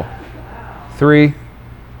the goal? 3,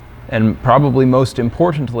 and probably most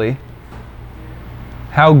importantly,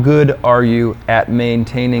 how good are you at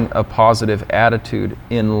maintaining a positive attitude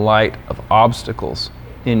in light of obstacles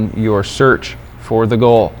in your search for the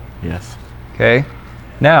goal? yes, Okay?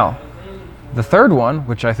 Now, the third one,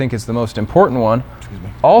 which I think is the most important one,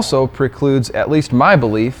 also precludes at least my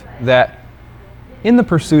belief that in the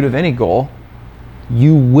pursuit of any goal,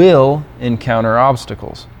 you will encounter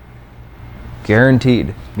obstacles.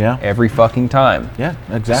 Guaranteed. yeah, Every fucking time. yeah,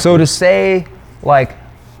 exactly. So to say, like,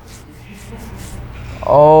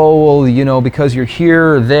 oh, well, you know, because you're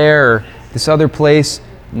here or there, or this other place,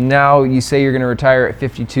 now you say you're going to retire at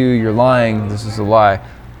 52, you're lying, this is a lie.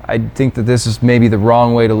 I think that this is maybe the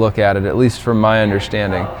wrong way to look at it, at least from my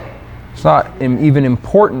understanding. It's not even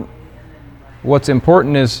important. What's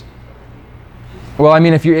important is, well, I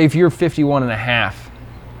mean, if you're 51 and a half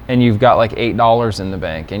and you've got like $8 in the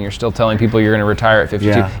bank and you're still telling people you're going to retire at 52,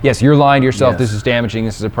 Yeah. yes, you're lying to yourself, Yes. this is damaging,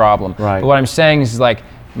 this is a problem. Right. But what I'm saying is like,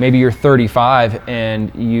 maybe you're 35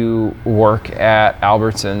 and you work at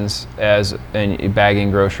Albertsons and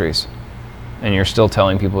bagging groceries, and you're still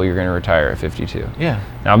telling people you're going to retire at 52. Yeah.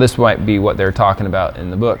 Now this might be what they're talking about in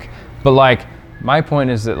the book, but like my point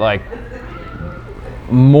is that like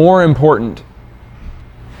more important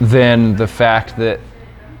than the fact that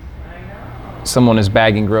someone is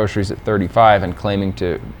bagging groceries at 35 and claiming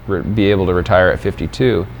to be able to retire at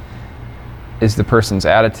 52 is the person's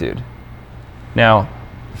attitude. Now,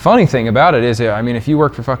 funny thing about it is, I mean, if you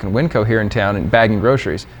work for fucking Winco here in town and bagging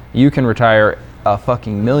groceries, you can retire a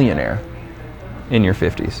fucking millionaire in your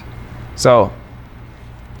 50s. So,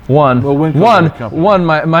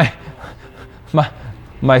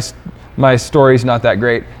 my story's not that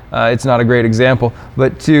great. It's not a great example.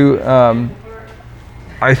 But two,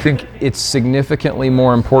 I think it's significantly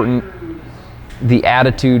more important the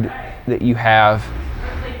attitude that you have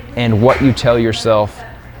and what you tell yourself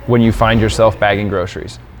when you find yourself bagging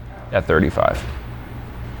groceries at 35.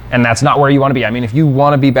 And that's not where you want to be. I mean, if you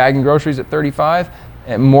want to be bagging groceries at 35,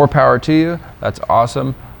 and more power to you, that's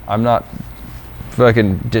awesome. I'm not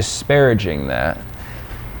fucking disparaging that.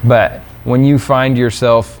 But when you find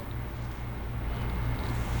yourself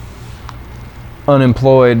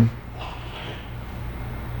unemployed,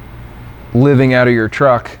 living out of your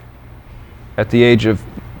truck at the age of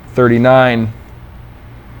 39,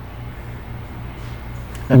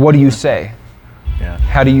 what do you say? Yeah.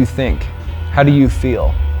 How do you think? How do you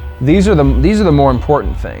feel? These are the more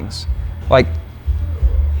important things. Like,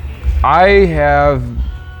 I have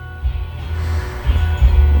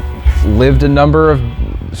lived a number of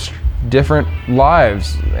different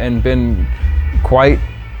lives and been quite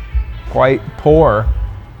poor,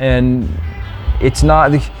 and it's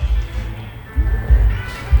not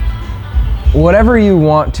whatever you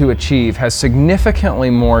want to achieve has significantly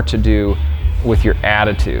more to do with your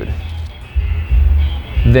attitude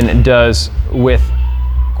than it does with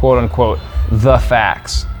quote unquote the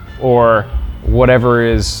facts or whatever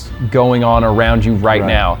is going on around you right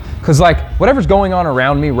now. Because like whatever's going on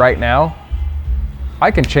around me right now,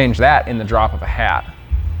 I can change that in the drop of a hat.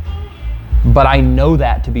 But I know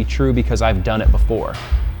that to be true because I've done it before.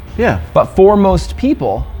 Yeah. But for most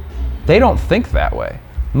people, they don't think that way.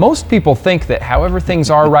 Most people think that however things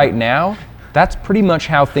are right now, that's pretty much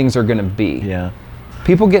how things are going to be. Yeah.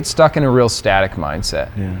 People get stuck in a real static mindset.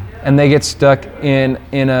 Yeah. And they get stuck in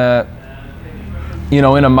a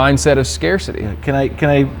mindset of scarcity. Yeah. Can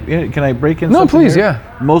I break in? No, something please, here?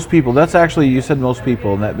 yeah. Most people. That's actually, you said most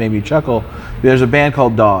people, and that made me chuckle. There's a band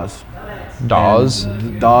called Dawes. Dawes.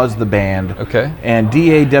 Dawes, the band. Okay. And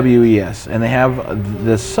DAWES, and they have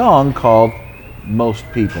this song called "Most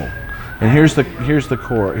People." And here's the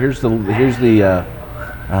core. Here's the.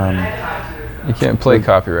 You can't play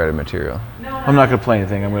copyrighted material. I'm not going to play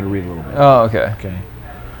anything. I'm going to read a little bit. Oh, okay. Okay.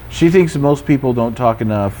 She thinks that most people don't talk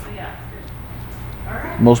enough.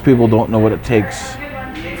 Most people don't know what it takes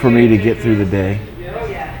for me to get through the day.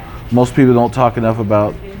 Most people don't talk enough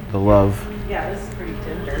about the love. Yeah, this is pretty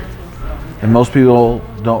tender. And most people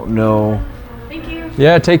don't know. Thank you.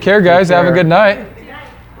 Yeah, take care, guys. Take Have a care. good night.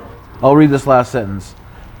 I'll read this last sentence.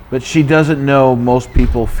 But she doesn't know most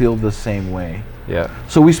people feel the same way. Yeah.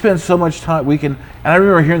 So we spend so much time, and I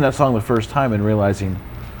remember hearing that song the first time and realizing,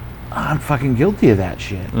 I'm fucking guilty of that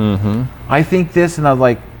shit. Mm-hmm. I think this, and I'm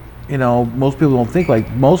like, most people don't think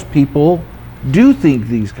like, most people do think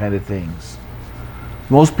these kind of things.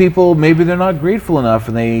 Most people, maybe they're not grateful enough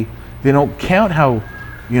and they don't count how,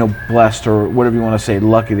 blessed or whatever you want to say,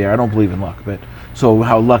 lucky they are. I don't believe in luck, but so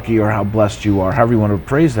how lucky or how blessed you are, however you want to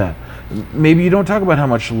phrase that. Maybe you don't talk about how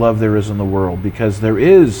much love there is in the world, because there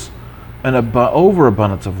is an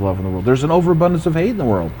overabundance of love in the world. There's an overabundance of hate in the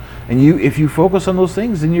world. And if you focus on those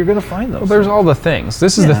things, then you're going to find those. Well, there's all the things.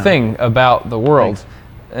 This is the thing about the world. Thanks.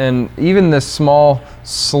 And even this small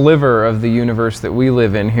sliver of the universe that we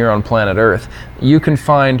live in here on planet Earth, you can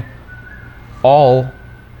find all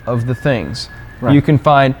of the things. Right. You can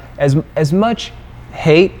find as much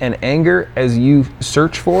hate and anger as you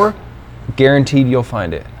search for, guaranteed you'll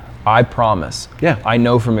find it. I promise. Yeah. I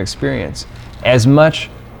know from experience. As much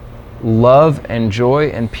love and joy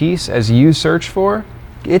and peace as you search for,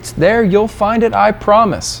 it's there, you'll find it, I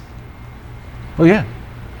promise. Oh yeah.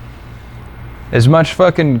 As much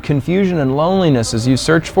fucking confusion and loneliness as you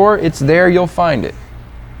search for, it's there, you'll find it.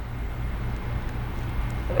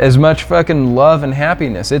 As much fucking love and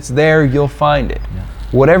happiness, it's there, you'll find it. Yeah.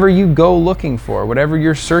 Whatever you go looking for, whatever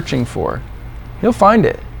you're searching for, you'll find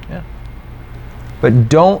it. Yeah. But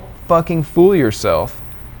don't fucking fool yourself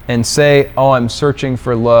and say, oh, I'm searching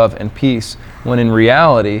for love and peace, when in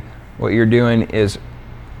reality, what you're doing is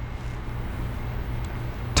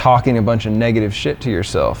talking a bunch of negative shit to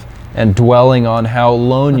yourself and dwelling on how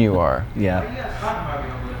alone you are. Yeah.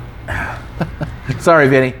 Sorry,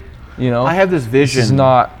 Vinny. You know, I have this vision. This is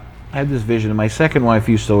not. I have this vision, and my second wife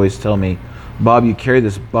used to always tell me, Bob, you carry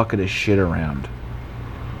this bucket of shit around.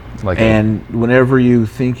 Like And whenever you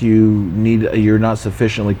think you're not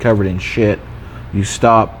sufficiently covered in shit, you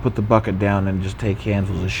stop, put the bucket down, and just take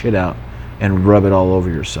handfuls of shit out and rub it all over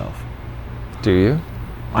yourself. do you?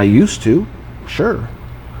 I used to, sure.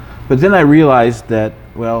 But then I realized that,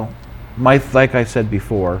 well, like I said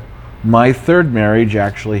before, my third marriage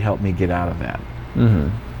actually helped me get out of that.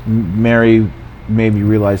 Mary made me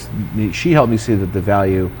realize, she helped me see that the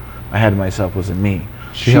value I had in myself was in me.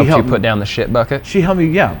 She helped you put down the shit bucket? She helped me,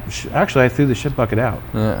 yeah. Actually, I threw the shit bucket out.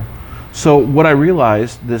 Yeah. So what I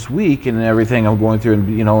realized this week and everything I'm going through,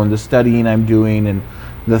 and and the studying I'm doing, and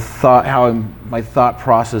the thought, my thought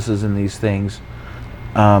processes in these things,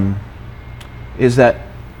 is that,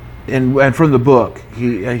 and from the book,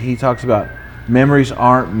 he talks about memories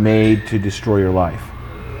aren't made to destroy your life.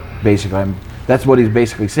 Basically, that's what he's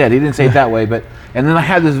basically said. He didn't say it that way, but and then I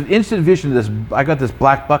had this instant vision of this. I got this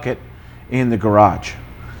black bucket in the garage,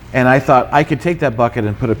 and I thought I could take that bucket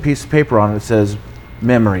and put a piece of paper on it that says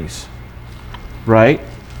memories. Right?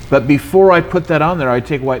 But before I put that on there, I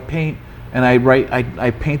take white paint and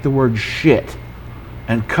I paint the word shit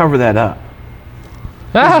and cover that up.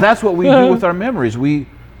 'Cause that's what we do with our memories. We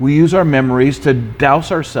use our memories to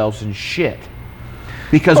douse ourselves in shit.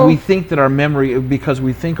 Because we think that because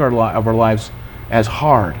we think of our lives as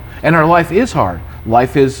hard. And our life is hard.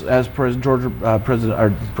 Life is, as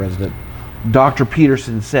Dr.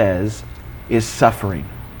 Peterson says, is suffering.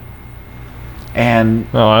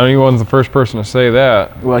 And No, he wasn't the first person to say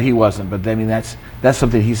that. well, he wasn't, but I mean that's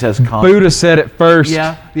something he says constantly. Buddha said it first.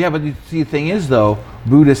 Yeah, but the thing is though,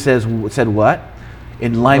 Buddha said what?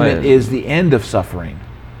 Enlightenment Right. is the end of suffering.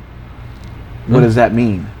 What does that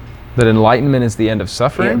mean? That enlightenment is the end of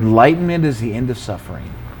suffering? Enlightenment is the end of suffering.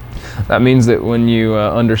 That means that when you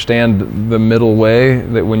understand the middle way,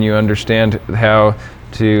 that when you understand how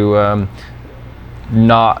to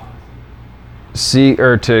not see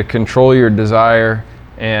or to control your desire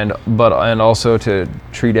and also to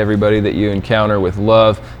treat everybody that you encounter with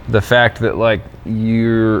love, the fact that like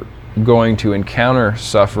you're going to encounter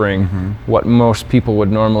suffering, what most people would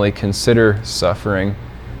normally consider suffering,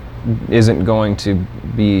 isn't going to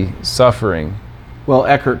be suffering. Well,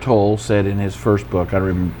 Eckhart Tolle said in his first book, I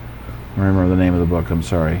don't remember the name of the book, I'm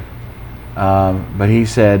sorry, but he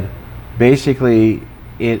said basically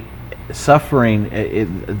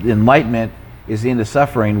enlightenment is the end of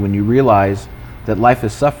suffering when you realize that life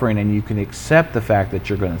is suffering and you can accept the fact that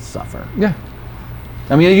you're going to suffer. Yeah.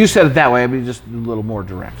 I mean, you said it that way, I mean, just a little more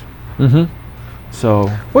direct.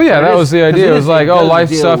 So. Well, yeah, that was the idea. It was like, oh,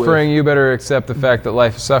 life's deal suffering, you better accept the fact that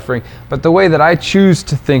life is suffering. But the way that I choose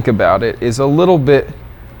to think about it is a little bit,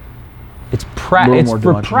 it's more for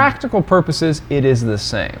dimensional. practical purposes, it is the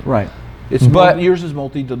same. Right. But yours is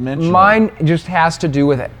multi-dimensional. Mine just has to do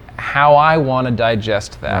with how I want to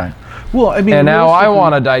digest that. Right. Well, I mean, And how I realistically-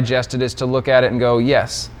 want to digest it is to look at it and go,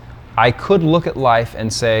 yes, I could look at life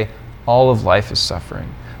and say all of life is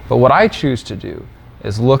suffering. But what I choose to do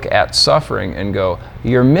is look at suffering and go,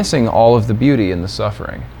 you're missing all of the beauty in the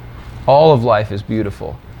suffering. All of life is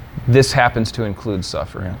beautiful. This happens to include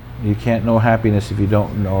suffering. You can't know happiness if you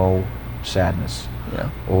don't know sadness. Yeah.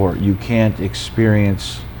 Or you can't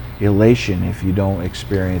experience elation if you don't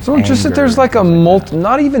experience So just that anger there's and like a things that.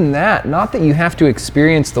 not even that, not that you have to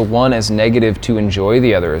experience the one as negative to enjoy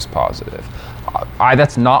the other as positive.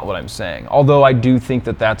 That's not what I'm saying. Although I do think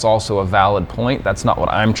that that's also a valid point. That's not what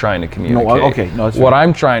I'm trying to communicate. okay, no, that's what fair.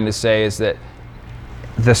 I'm trying to say is that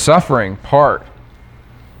the suffering part,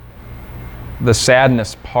 the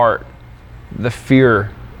sadness part, the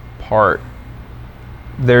fear part,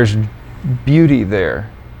 there's beauty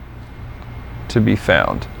there to be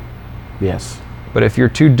found. Yes. But if you're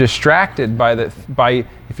too distracted by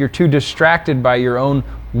your own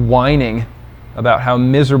whining about how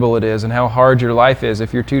miserable it is and how hard your life is,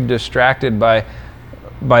 if you're too distracted by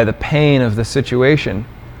the pain of the situation,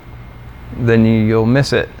 then you'll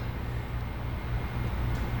miss it.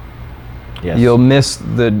 Yes. You'll miss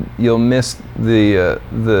the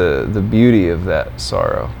beauty of that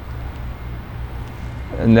sorrow.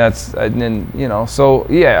 And so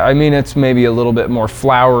yeah, I mean, it's maybe a little bit more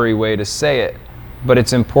flowery way to say it, but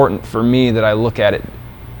it's important for me that I look at it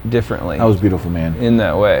differently. That was beautiful, man. In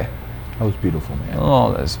that way. That was beautiful, man.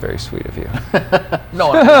 Oh, that's very sweet of you.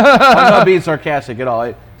 No, I'm not being sarcastic at all.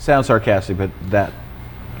 It sounds sarcastic, but that.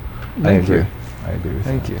 Thank you. I agree with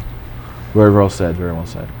Thank that. you. Very well said. Very well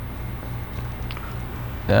said.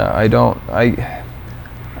 Yeah,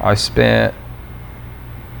 I spent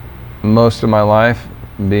most of my life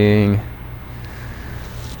being,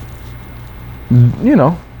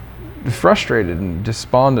 frustrated and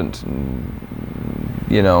despondent. And,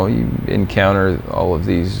 you encounter all of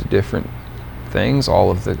these different things,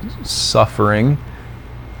 all of the suffering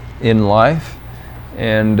in life.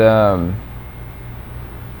 And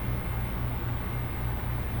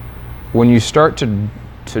when you start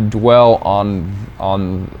to dwell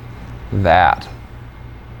on that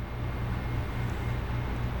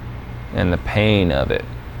and the pain of it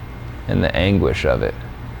and the anguish of it,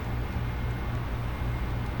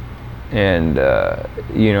 and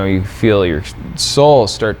you feel your soul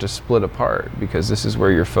start to split apart, because this is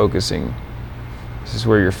where you're focusing. This is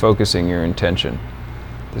where you're focusing your intention.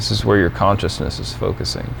 This is where your consciousness is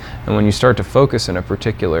focusing. And when you start to focus in a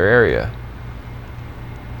particular area,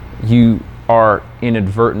 you are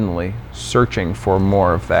inadvertently searching for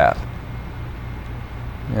more of that.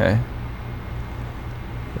 Okay?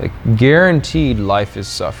 Like, guaranteed life is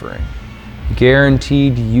suffering.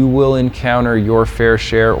 Guaranteed you will encounter your fair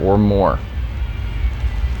share or more.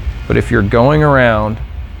 But if you're going around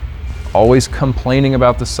always complaining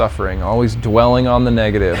about the suffering, always dwelling on the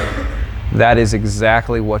negative, that is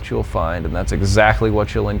exactly what you'll find, and that's exactly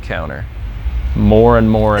what you'll encounter. More and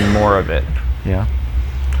more and more of it. Yeah.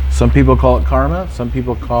 Some people call it karma. Some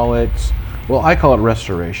people call it, well, I call it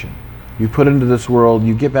restoration. You put into this world,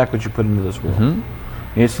 you get back what you put into this world. Mm-hmm.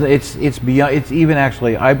 It's beyond. It's even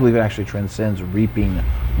actually, I believe it actually transcends reaping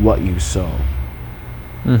what you sow.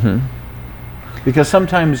 Mm-hmm. Because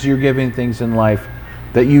sometimes you're giving things in life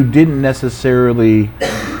that you didn't necessarily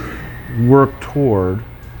work toward.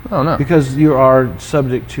 Oh no. Because you are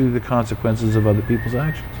subject to the consequences of other people's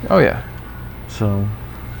actions. Oh yeah. So.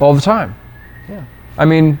 All the time. Yeah. I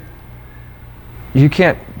mean, you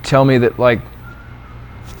can't tell me that, like,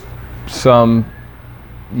 some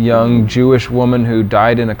young Jewish woman who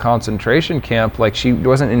died in a concentration camp, like, she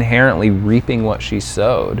wasn't inherently reaping what she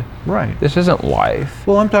sowed. Right. This isn't life.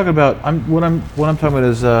 Well, I'm talking about, what I'm talking about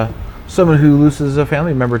is someone who loses a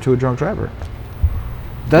family member to a drunk driver.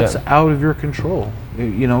 That's out of your control.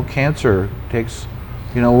 Cancer takes,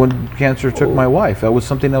 when cancer took my wife, that was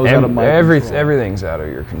something that was out of my control. Everything's out of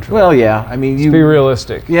your control. Well, yeah. I mean, Let's be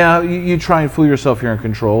realistic. Yeah, you try and fool yourself you're in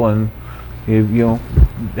control, and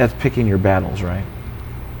that's picking your battles, right?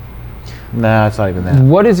 Nah, it's not even that.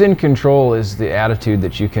 What is in control is the attitude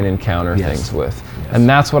that you can encounter things with. Yes. And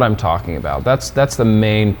that's what I'm talking about. That's the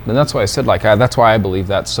main, and that's why I said, like, that's why I believe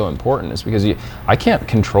that's so important, is because I can't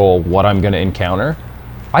control what I'm going to encounter.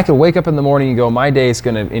 I could wake up in the morning and go, my day is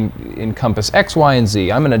going to encompass X, Y, and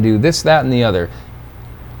Z. I'm going to do this, that, and the other.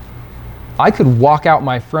 I could walk out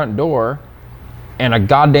my front door and a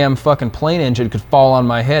goddamn fucking plane engine could fall on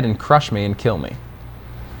my head and crush me and kill me.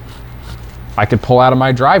 I could pull out of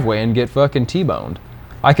my driveway and get fucking T-boned.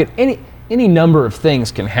 I could, any number of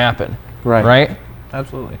things can happen. Right. Right?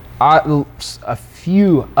 Absolutely.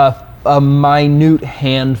 A minute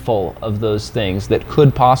handful of those things that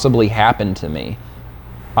could possibly happen to me,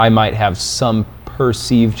 I might have some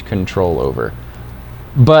perceived control over.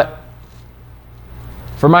 But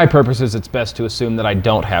for my purposes, it's best to assume that I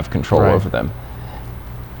don't have control over them.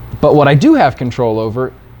 But what I do have control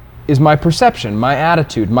over is my perception, my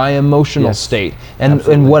attitude, my emotional state,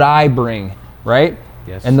 and what I bring, right?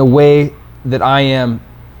 Yes. And the way that I am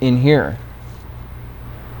in here.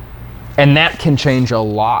 And that can change a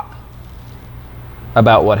lot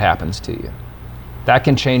about what happens to you. That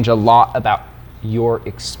can change a lot about your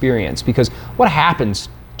experience, because what happens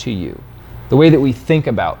to you, the way that we think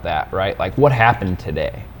about that, right? Like, what happened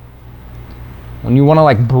today? When you want to,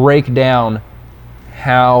 like, break down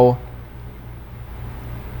how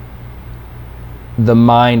the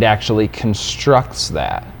mind actually constructs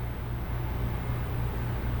that,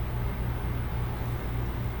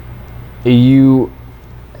 you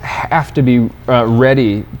have to be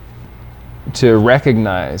ready to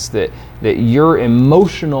recognize that your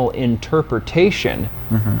emotional interpretation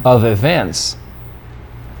of events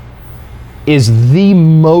is the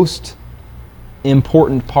most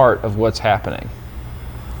important part of what's happening.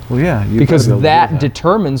 Well, yeah. Because that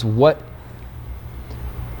determines what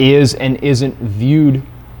is and isn't viewed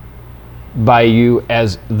by you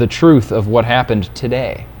as the truth of what happened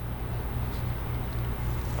today.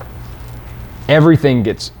 Everything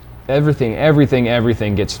gets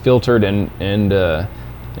filtered and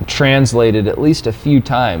translated at least a few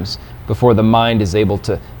times before the mind is able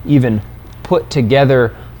to even put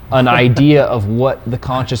together an idea of what the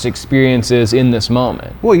conscious experience is in this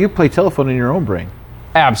moment. Well, you play telephone in your own brain.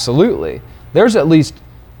 Absolutely. There's at least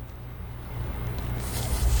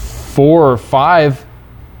 4 or 5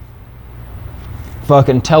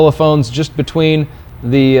 fucking telephones just between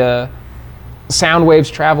the sound waves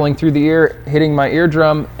traveling through the ear, hitting my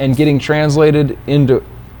eardrum, and getting translated into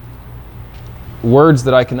words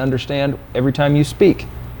that I can understand every time you speak.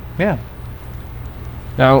 Yeah.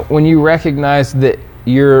 Now, when you recognize that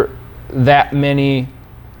you're that many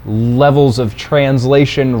levels of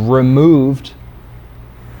translation removed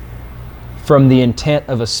from the intent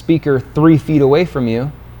of a speaker 3 feet away from you,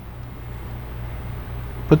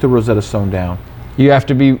 Put the Rosetta Stone down. you have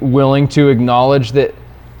to be willing to acknowledge that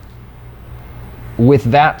with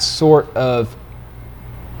that sort of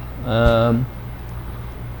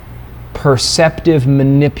perceptive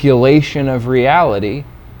manipulation of reality,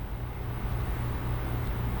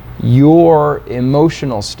 your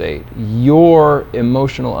emotional state, your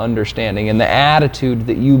emotional understanding, and the attitude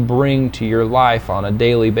that you bring to your life on a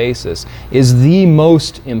daily basis is the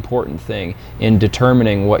most important thing in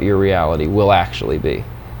determining what your reality will actually be.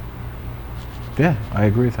 Yeah, I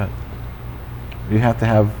agree with that. You have to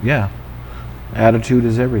have, attitude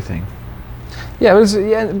is everything. Yeah,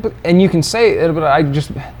 and you can say it, but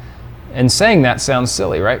and saying that sounds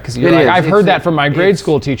silly, right? Because you're It like, is. I've heard that from my grade it's-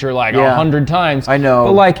 school teacher like yeah. 100 times. I know.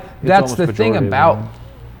 But like, It's that's almost the thing pejorative, about you know?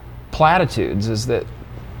 platitudes is that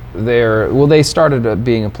they started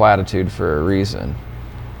being a platitude for a reason.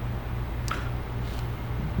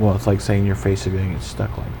 Well, it's like saying your face is going to get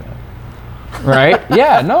stuck like that. Right?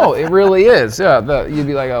 Yeah, no, it really is. Yeah, you'd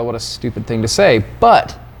be like, oh, what a stupid thing to say.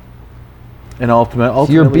 But And ultimately, if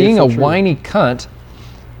you're being it's a so true. whiny cunt,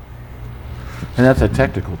 And that's a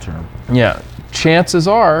technical term. yeah, chances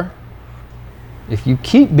are, if you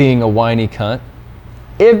keep being a whiny cunt,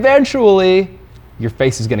 eventually your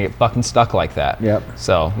face is gonna get fucking stuck like that. Yep.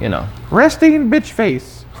 So, Resting bitch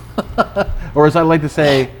face. Or as I like to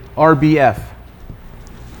say, RBF.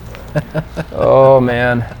 Oh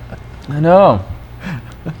man, I know.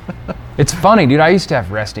 It's funny, dude. I used to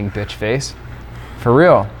have resting bitch face, for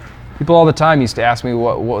real. People all the time used to ask me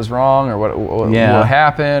what was wrong or what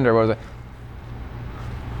happened or what was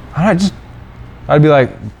it. I'd be like,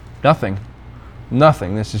 nothing.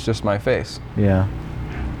 This is just my face. Yeah.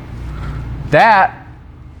 That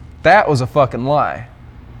was a fucking lie.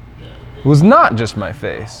 It was not just my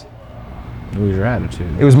face. It was your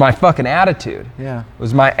attitude. It was my fucking attitude. Yeah. It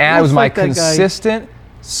was my Almost like that guy- consistent,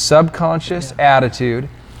 subconscious attitude.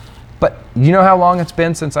 But you know how long it's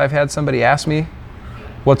been since I've had somebody ask me,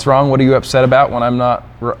 "What's wrong? What are you upset about?" When I'm not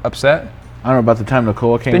upset? I don't know about the time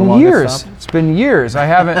Nicole came It's been along. and years. stopped. It's been years. I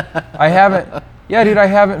haven't. Yeah, dude. I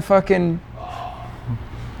haven't fucking.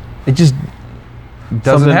 It just doesn't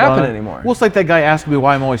Something happen on it. anymore. Well, it's like that guy asking me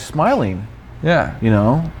why I'm always smiling. Yeah. You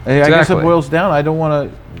know, I guess it Exactly. boils down. I don't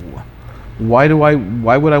want to. Why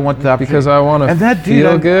would I want that? Because I want to And that dude, feel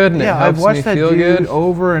I've- good, and yeah, it helps I've watched me that feel dude good.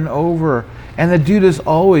 over and over, and the dude is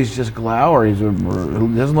always just glowering. He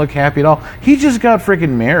doesn't look happy at all. He just got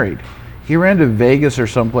freaking married. He ran to Vegas or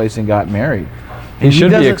someplace and got married. And should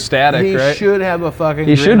be doesn't- ecstatic, he right? should have a fucking.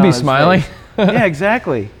 He grin should on be his smiling. face. Yeah,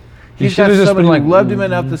 exactly. You He's should got have just somebody been who like, loved him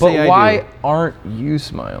enough to but say, why "I do." aren't you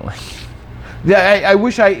smiling? Yeah, I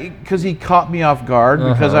wish because he caught me off guard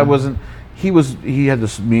because I wasn't. He had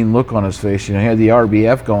this mean look on his face. You know, he had the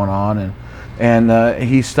RBF going on, and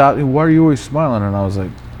he stopped. Why are you always smiling? And I was like,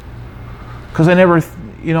 because I never,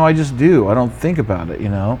 I just do. I don't think about it.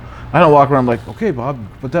 I don't walk around like, okay, Bob,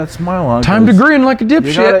 put that smile on. Time to 'cause grin like a You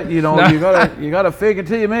dipshit. gotta, you gotta fake it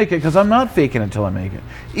till you make it. Because I'm not faking it till I make it.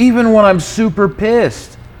 Even when I'm super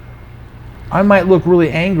pissed, I might look really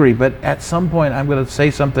angry, but at some point I'm gonna say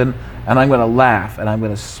something, and I'm gonna laugh, and I'm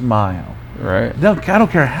gonna smile. Right. I don't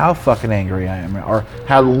care how fucking angry I am or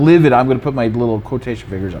how livid. I'm going to put my little quotation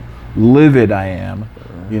fingers up. Livid I am,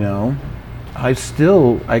 I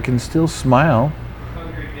can still smile,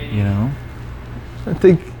 I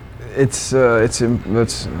think it's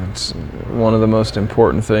one of the most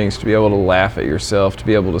important things to be able to laugh at yourself, to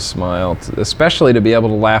be able to smile, especially to be able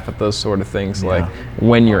to laugh at those sort of things like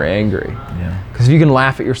when you're angry. Yeah. Because if you can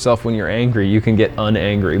laugh at yourself when you're angry, you can get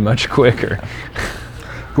unangry much quicker.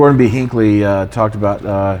 Gordon B. Hinckley talked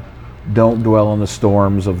about don't dwell on the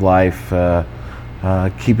storms of life.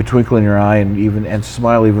 Keep a twinkle in your eye and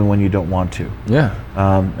smile even when you don't want to. Yeah.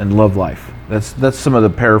 And love life. That's some of the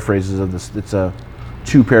paraphrases of this. It's a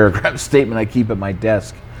 2-paragraph statement I keep at my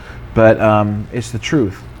desk, but it's the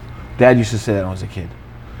truth. Dad used to say that when I was a kid.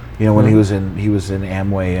 When he was in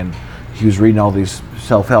Amway and he was reading all these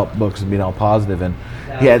self-help books and being all positive, and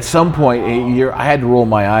at some point I had to roll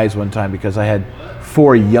my eyes one time because I had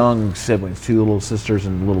 4 young siblings, 2 little sisters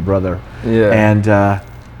and a little brother. Yeah. And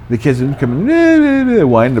the kids would come in,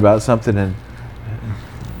 whining about something, and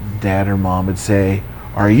Dad or Mom would say,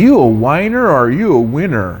 "Are you a whiner or are you a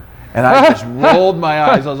winner?" And I just rolled my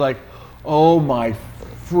eyes. I was like, oh my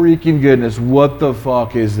freaking goodness, what the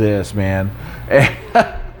fuck is this, man?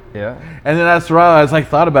 Yeah. And then that's right. I was like,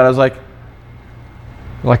 thought about it. I was like,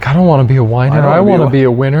 I don't want to be a whiner. I want to be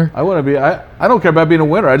a winner. I want to be. I don't care about being a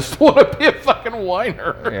winner. I just want to be a fucking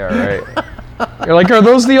whiner. Yeah, right. You're like, are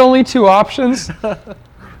those the only two options?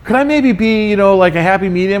 Could I maybe be, like a happy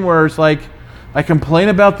medium where it's like I complain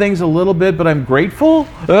about things a little bit, but I'm grateful?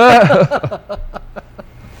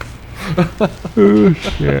 Oh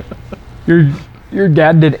shit. Your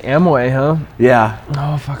dad did Amway, huh? Yeah.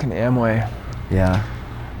 Oh, fucking Amway. Yeah.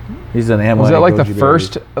 He's an Amway. Was that like the Goji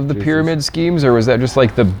first Berry of the juices. pyramid schemes, or was that just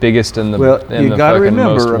like the biggest and the Well, and you the got to fucking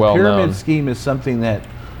most remember, a well pyramid known? scheme is something that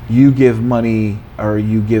you give money, or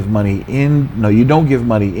you give money in. No, you don't give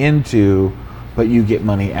money into, but you get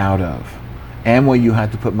money out of. Amway, you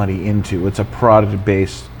have to put money into. It's a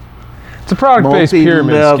product-based, It's a product-based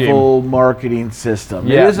pyramid scheme. multi-level marketing system.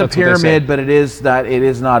 Yeah, it is a that's what they say. pyramid, but it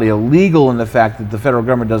is not illegal in the fact that the federal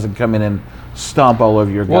government doesn't come in and stomp all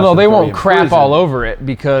over your guts. Well, no, and they throw you won't in crap prison. all over it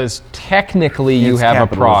because technically you It's have a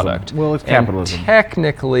capitalism. product. Well, it's And capitalism.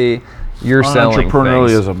 technically, you're selling things.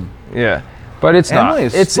 Entrepreneurialism. Yeah, but it's not. Amway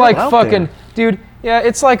is It's still like out fucking, there. dude. Yeah,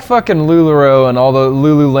 it's like fucking LuLaRoe and all the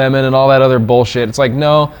Lululemon and all that other bullshit. It's like,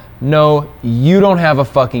 no, you don't have a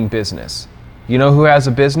fucking business. You know who has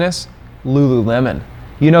a business? Lululemon.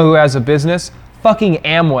 You know who has a business? Fucking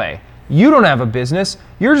Amway. You don't have a business.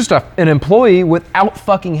 You're just an employee without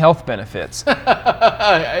fucking health benefits.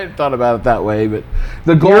 I hadn't thought about it that way, but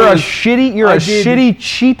the goal You're a is shitty,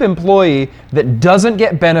 cheap employee that doesn't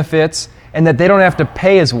get benefits and that they don't have to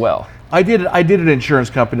pay as well. I did an insurance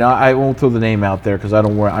company. I won't throw the name out there because I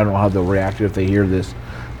don't know how they'll react if they hear this.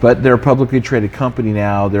 But they're a publicly traded company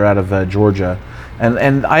now. They're out of Georgia,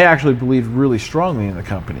 and I actually believe really strongly in the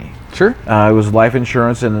company. Sure. It was life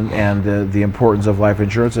insurance and the importance of life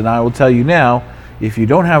insurance. And I will tell you now, if you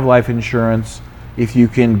don't have life insurance, if you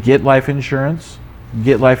can get life insurance.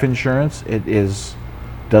 It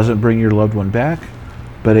doesn't bring your loved one back,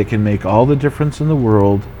 but it can make all the difference in the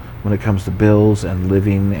world when it comes to bills and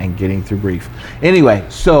living and getting through grief. Anyway,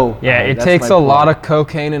 so Yeah, it that's takes my a lot plug. of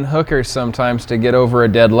cocaine and hookers sometimes to get over a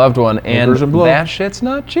dead loved one, and Hookers and blow. that shit's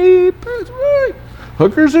not cheap. That's right.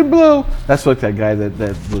 Hookers and blow. That's like that guy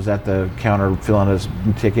that was at the counter filling his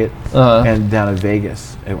ticket, and down in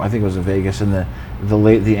Vegas. I think it was in Vegas, and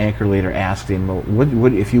the anchor later asked him, well,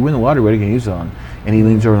 "What if you win the lottery? What are you gonna use it on?" And he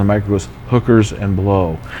leans over the mic and goes, "Hookers and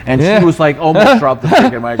blow." And Yeah. she was like, almost dropped the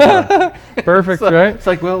ticket microphone. Perfect, So, right? It's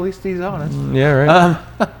like, well, at least he's honest. Yeah,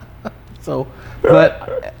 right. So,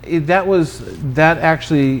 but that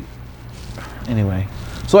actually. Anyway,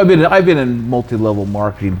 so I've been in multi-level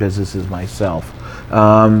marketing businesses myself,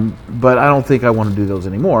 but I don't think I want to do those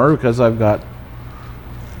anymore because I don't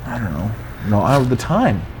have the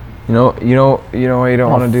time. You know why you don't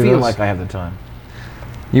I want to don't do feel those? like I have the time.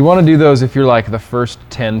 You want to do those if you're like the first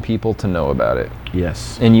 10 people to know about it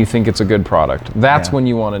Yes. and you think it's a good product. That's Yeah. when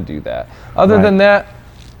you want to do that. Other Right. than that,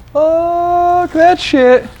 fuck that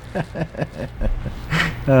shit.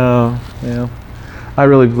 Oh, yeah. I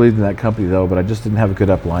really believed in that company though, but I just didn't have a good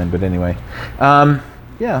upline. But anyway,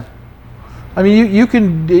 yeah. I mean, you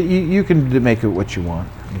can make it what you want.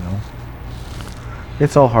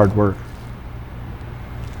 It's all hard work.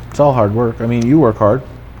 It's all hard work. I mean, you work hard.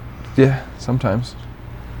 Yeah, sometimes.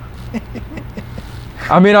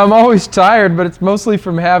 I mean, I'm always tired, but it's mostly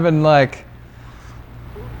from having like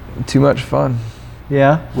too much fun.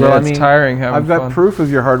 Yeah. Well, it's tiring having I've got fun. proof of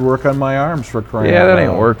your hard work on my arms for crying Yeah, out that loud.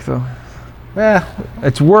 ain't work though. Yeah.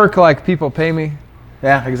 It's work like people pay me.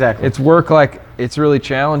 Yeah. Exactly. It's work like it's really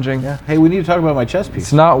challenging. Yeah. Hey, we need to talk about my chess piece.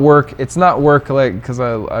 It's not work. It's not work like because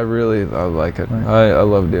I like it. I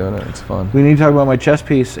love doing it. It's fun. We need to talk about my chess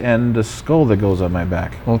piece and the skull that goes on my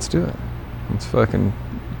back. Well, let's do it. Let's fucking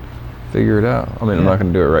figure it out. I mean, I'm not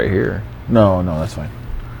gonna do it right here. No, that's fine.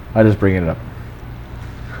 I just bring it up.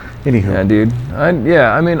 Anywho. Yeah, dude.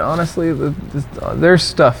 I mean, honestly, there's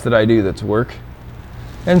stuff that I do that's work,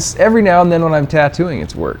 and every now and then when I'm tattooing,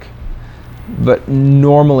 it's work, but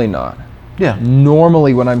normally not. Yeah.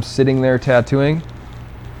 Normally, when I'm sitting there tattooing,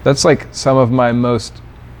 that's like some of my most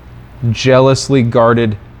jealously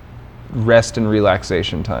guarded rest and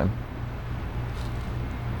relaxation time.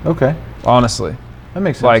 Okay. Honestly, That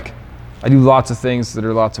makes sense. like, I do lots of things that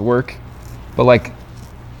are lots of work, but like,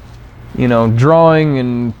 drawing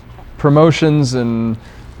and promotions and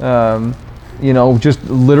just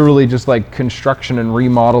literally just like construction and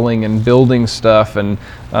remodeling and building stuff and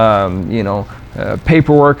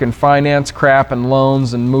paperwork and finance crap and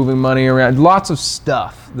loans and moving money around. Lots of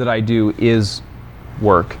stuff that I do is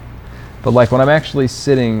work. But like when I'm actually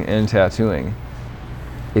sitting and tattooing,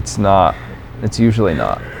 it's not. It's usually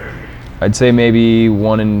not. I'd say maybe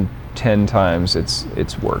 1 in 10 times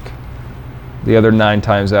it's work. The other 9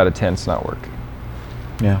 times out of 10 it's not work.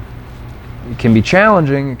 Yeah. It can be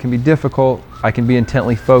challenging, it can be difficult, I can be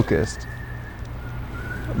intently focused.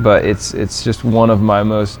 But it's just one of my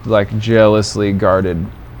most like jealously guarded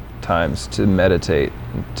times to meditate,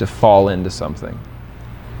 to fall into something.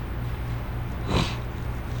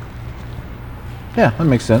 Yeah, that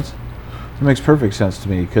makes sense. It makes perfect sense to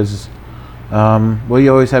me because, well,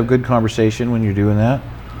 you always have good conversation when you're doing that,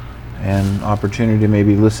 and opportunity to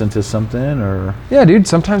maybe listen to something or. Yeah, dude.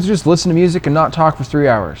 Sometimes just listen to music and not talk for 3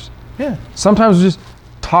 hours. Yeah. Sometimes just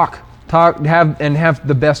talk, have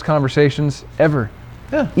the best conversations ever.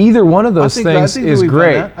 Yeah. Either one of I those think things that is we've done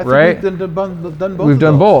great, that. I think right? We've done both. We've of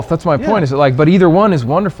done those. both. That's my Yeah. point. Is like, but either one is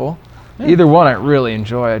wonderful. Yeah. Either one I really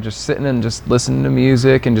enjoy. I just sitting and just listening to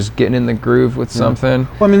music and just getting in the groove with something.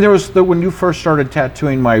 Well, I mean, when you first started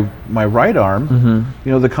tattooing my right arm,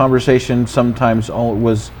 you know, the conversation sometimes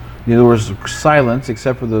was, you know, there was silence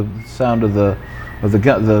except for the sound of the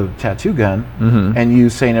gun, the tattoo gun, and you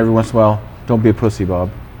saying every once in a while, "Don't be a pussy, Bob."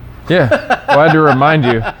 Yeah. Well, I had to remind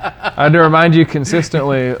you. I had to remind you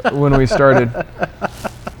consistently when we started.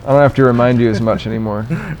 I don't have to remind you as much anymore.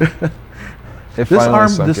 It finally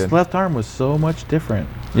sunk in. This left arm was so much different,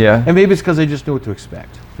 Yeah. and maybe it's because I just knew what to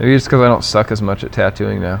expect. Maybe it's because I don't suck as much at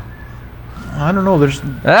tattooing now. I don't know.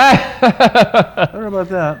 I don't know about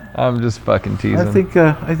that. I'm just fucking teasing.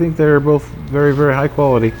 I think they're both very, very high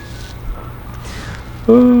quality.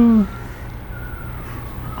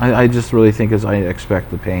 I just really think as I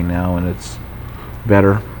expect the pain now, and it's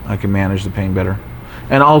better. I can manage the pain better,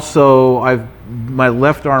 and also my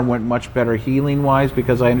left arm went much better healing wise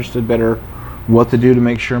because I understood better what to do to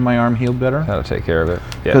make sure my arm healed better. How to take care of it.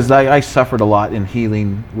 Yeah. Because I suffered a lot in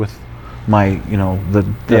healing with my, you know, the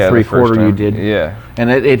Yeah, the 3/4 first you time. did, Yeah. and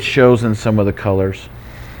it shows in some of the colors.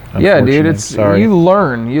 Yeah, dude, unfortunately. it's Sorry. you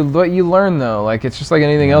learn. What you learn though, like it's just like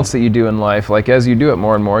anything else that you do in life. Like as you do it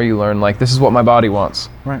more and more, you learn like this is what my body wants.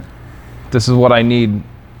 Right. This is what I need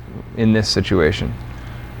in this situation.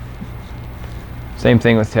 Same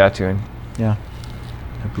thing with tattooing. Yeah.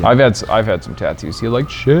 I've had some tattoos. You're like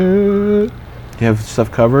shit. Do you have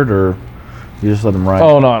stuff covered, or you just let them ride?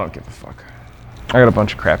 Oh no, I don't give a fuck. I got a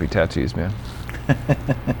bunch of crappy tattoos, man.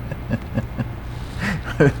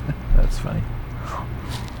 That's funny.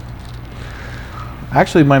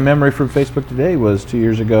 Actually, my memory from Facebook today was 2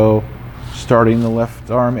 years ago, starting the left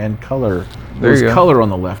arm and color. There There was you go. color on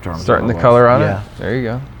the left arm. is Starting what the it was. color on Yeah. it. There you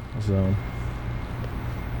go. So.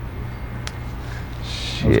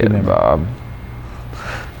 Shit, good memory. Bob.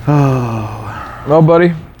 Oh. Well,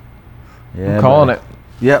 buddy, Yeah. I'm calling buddy.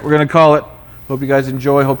 it. Yeah, we're gonna call it. Hope you guys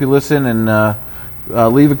enjoy. Hope you listen and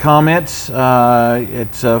leave a comment.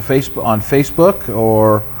 It's Facebook on Facebook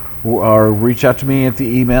or reach out to me at the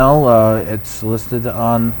email. It's listed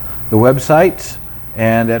on the website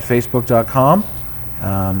and at facebook.com,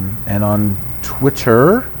 and on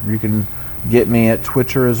Twitter. You can get me at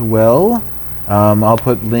Twitter as well. I'll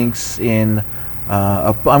put links in.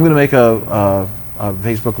 I'm going to make a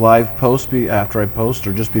Facebook Live post after I post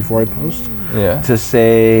or just before I post Yeah. to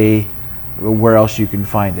say where else you can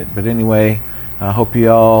find it. But anyway, I hope you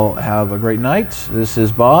all have a great night. This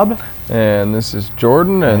is Bob. And this is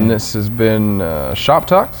Jordan, and this has been Shop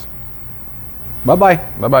Talks. Bye-bye.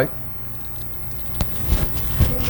 Bye-bye.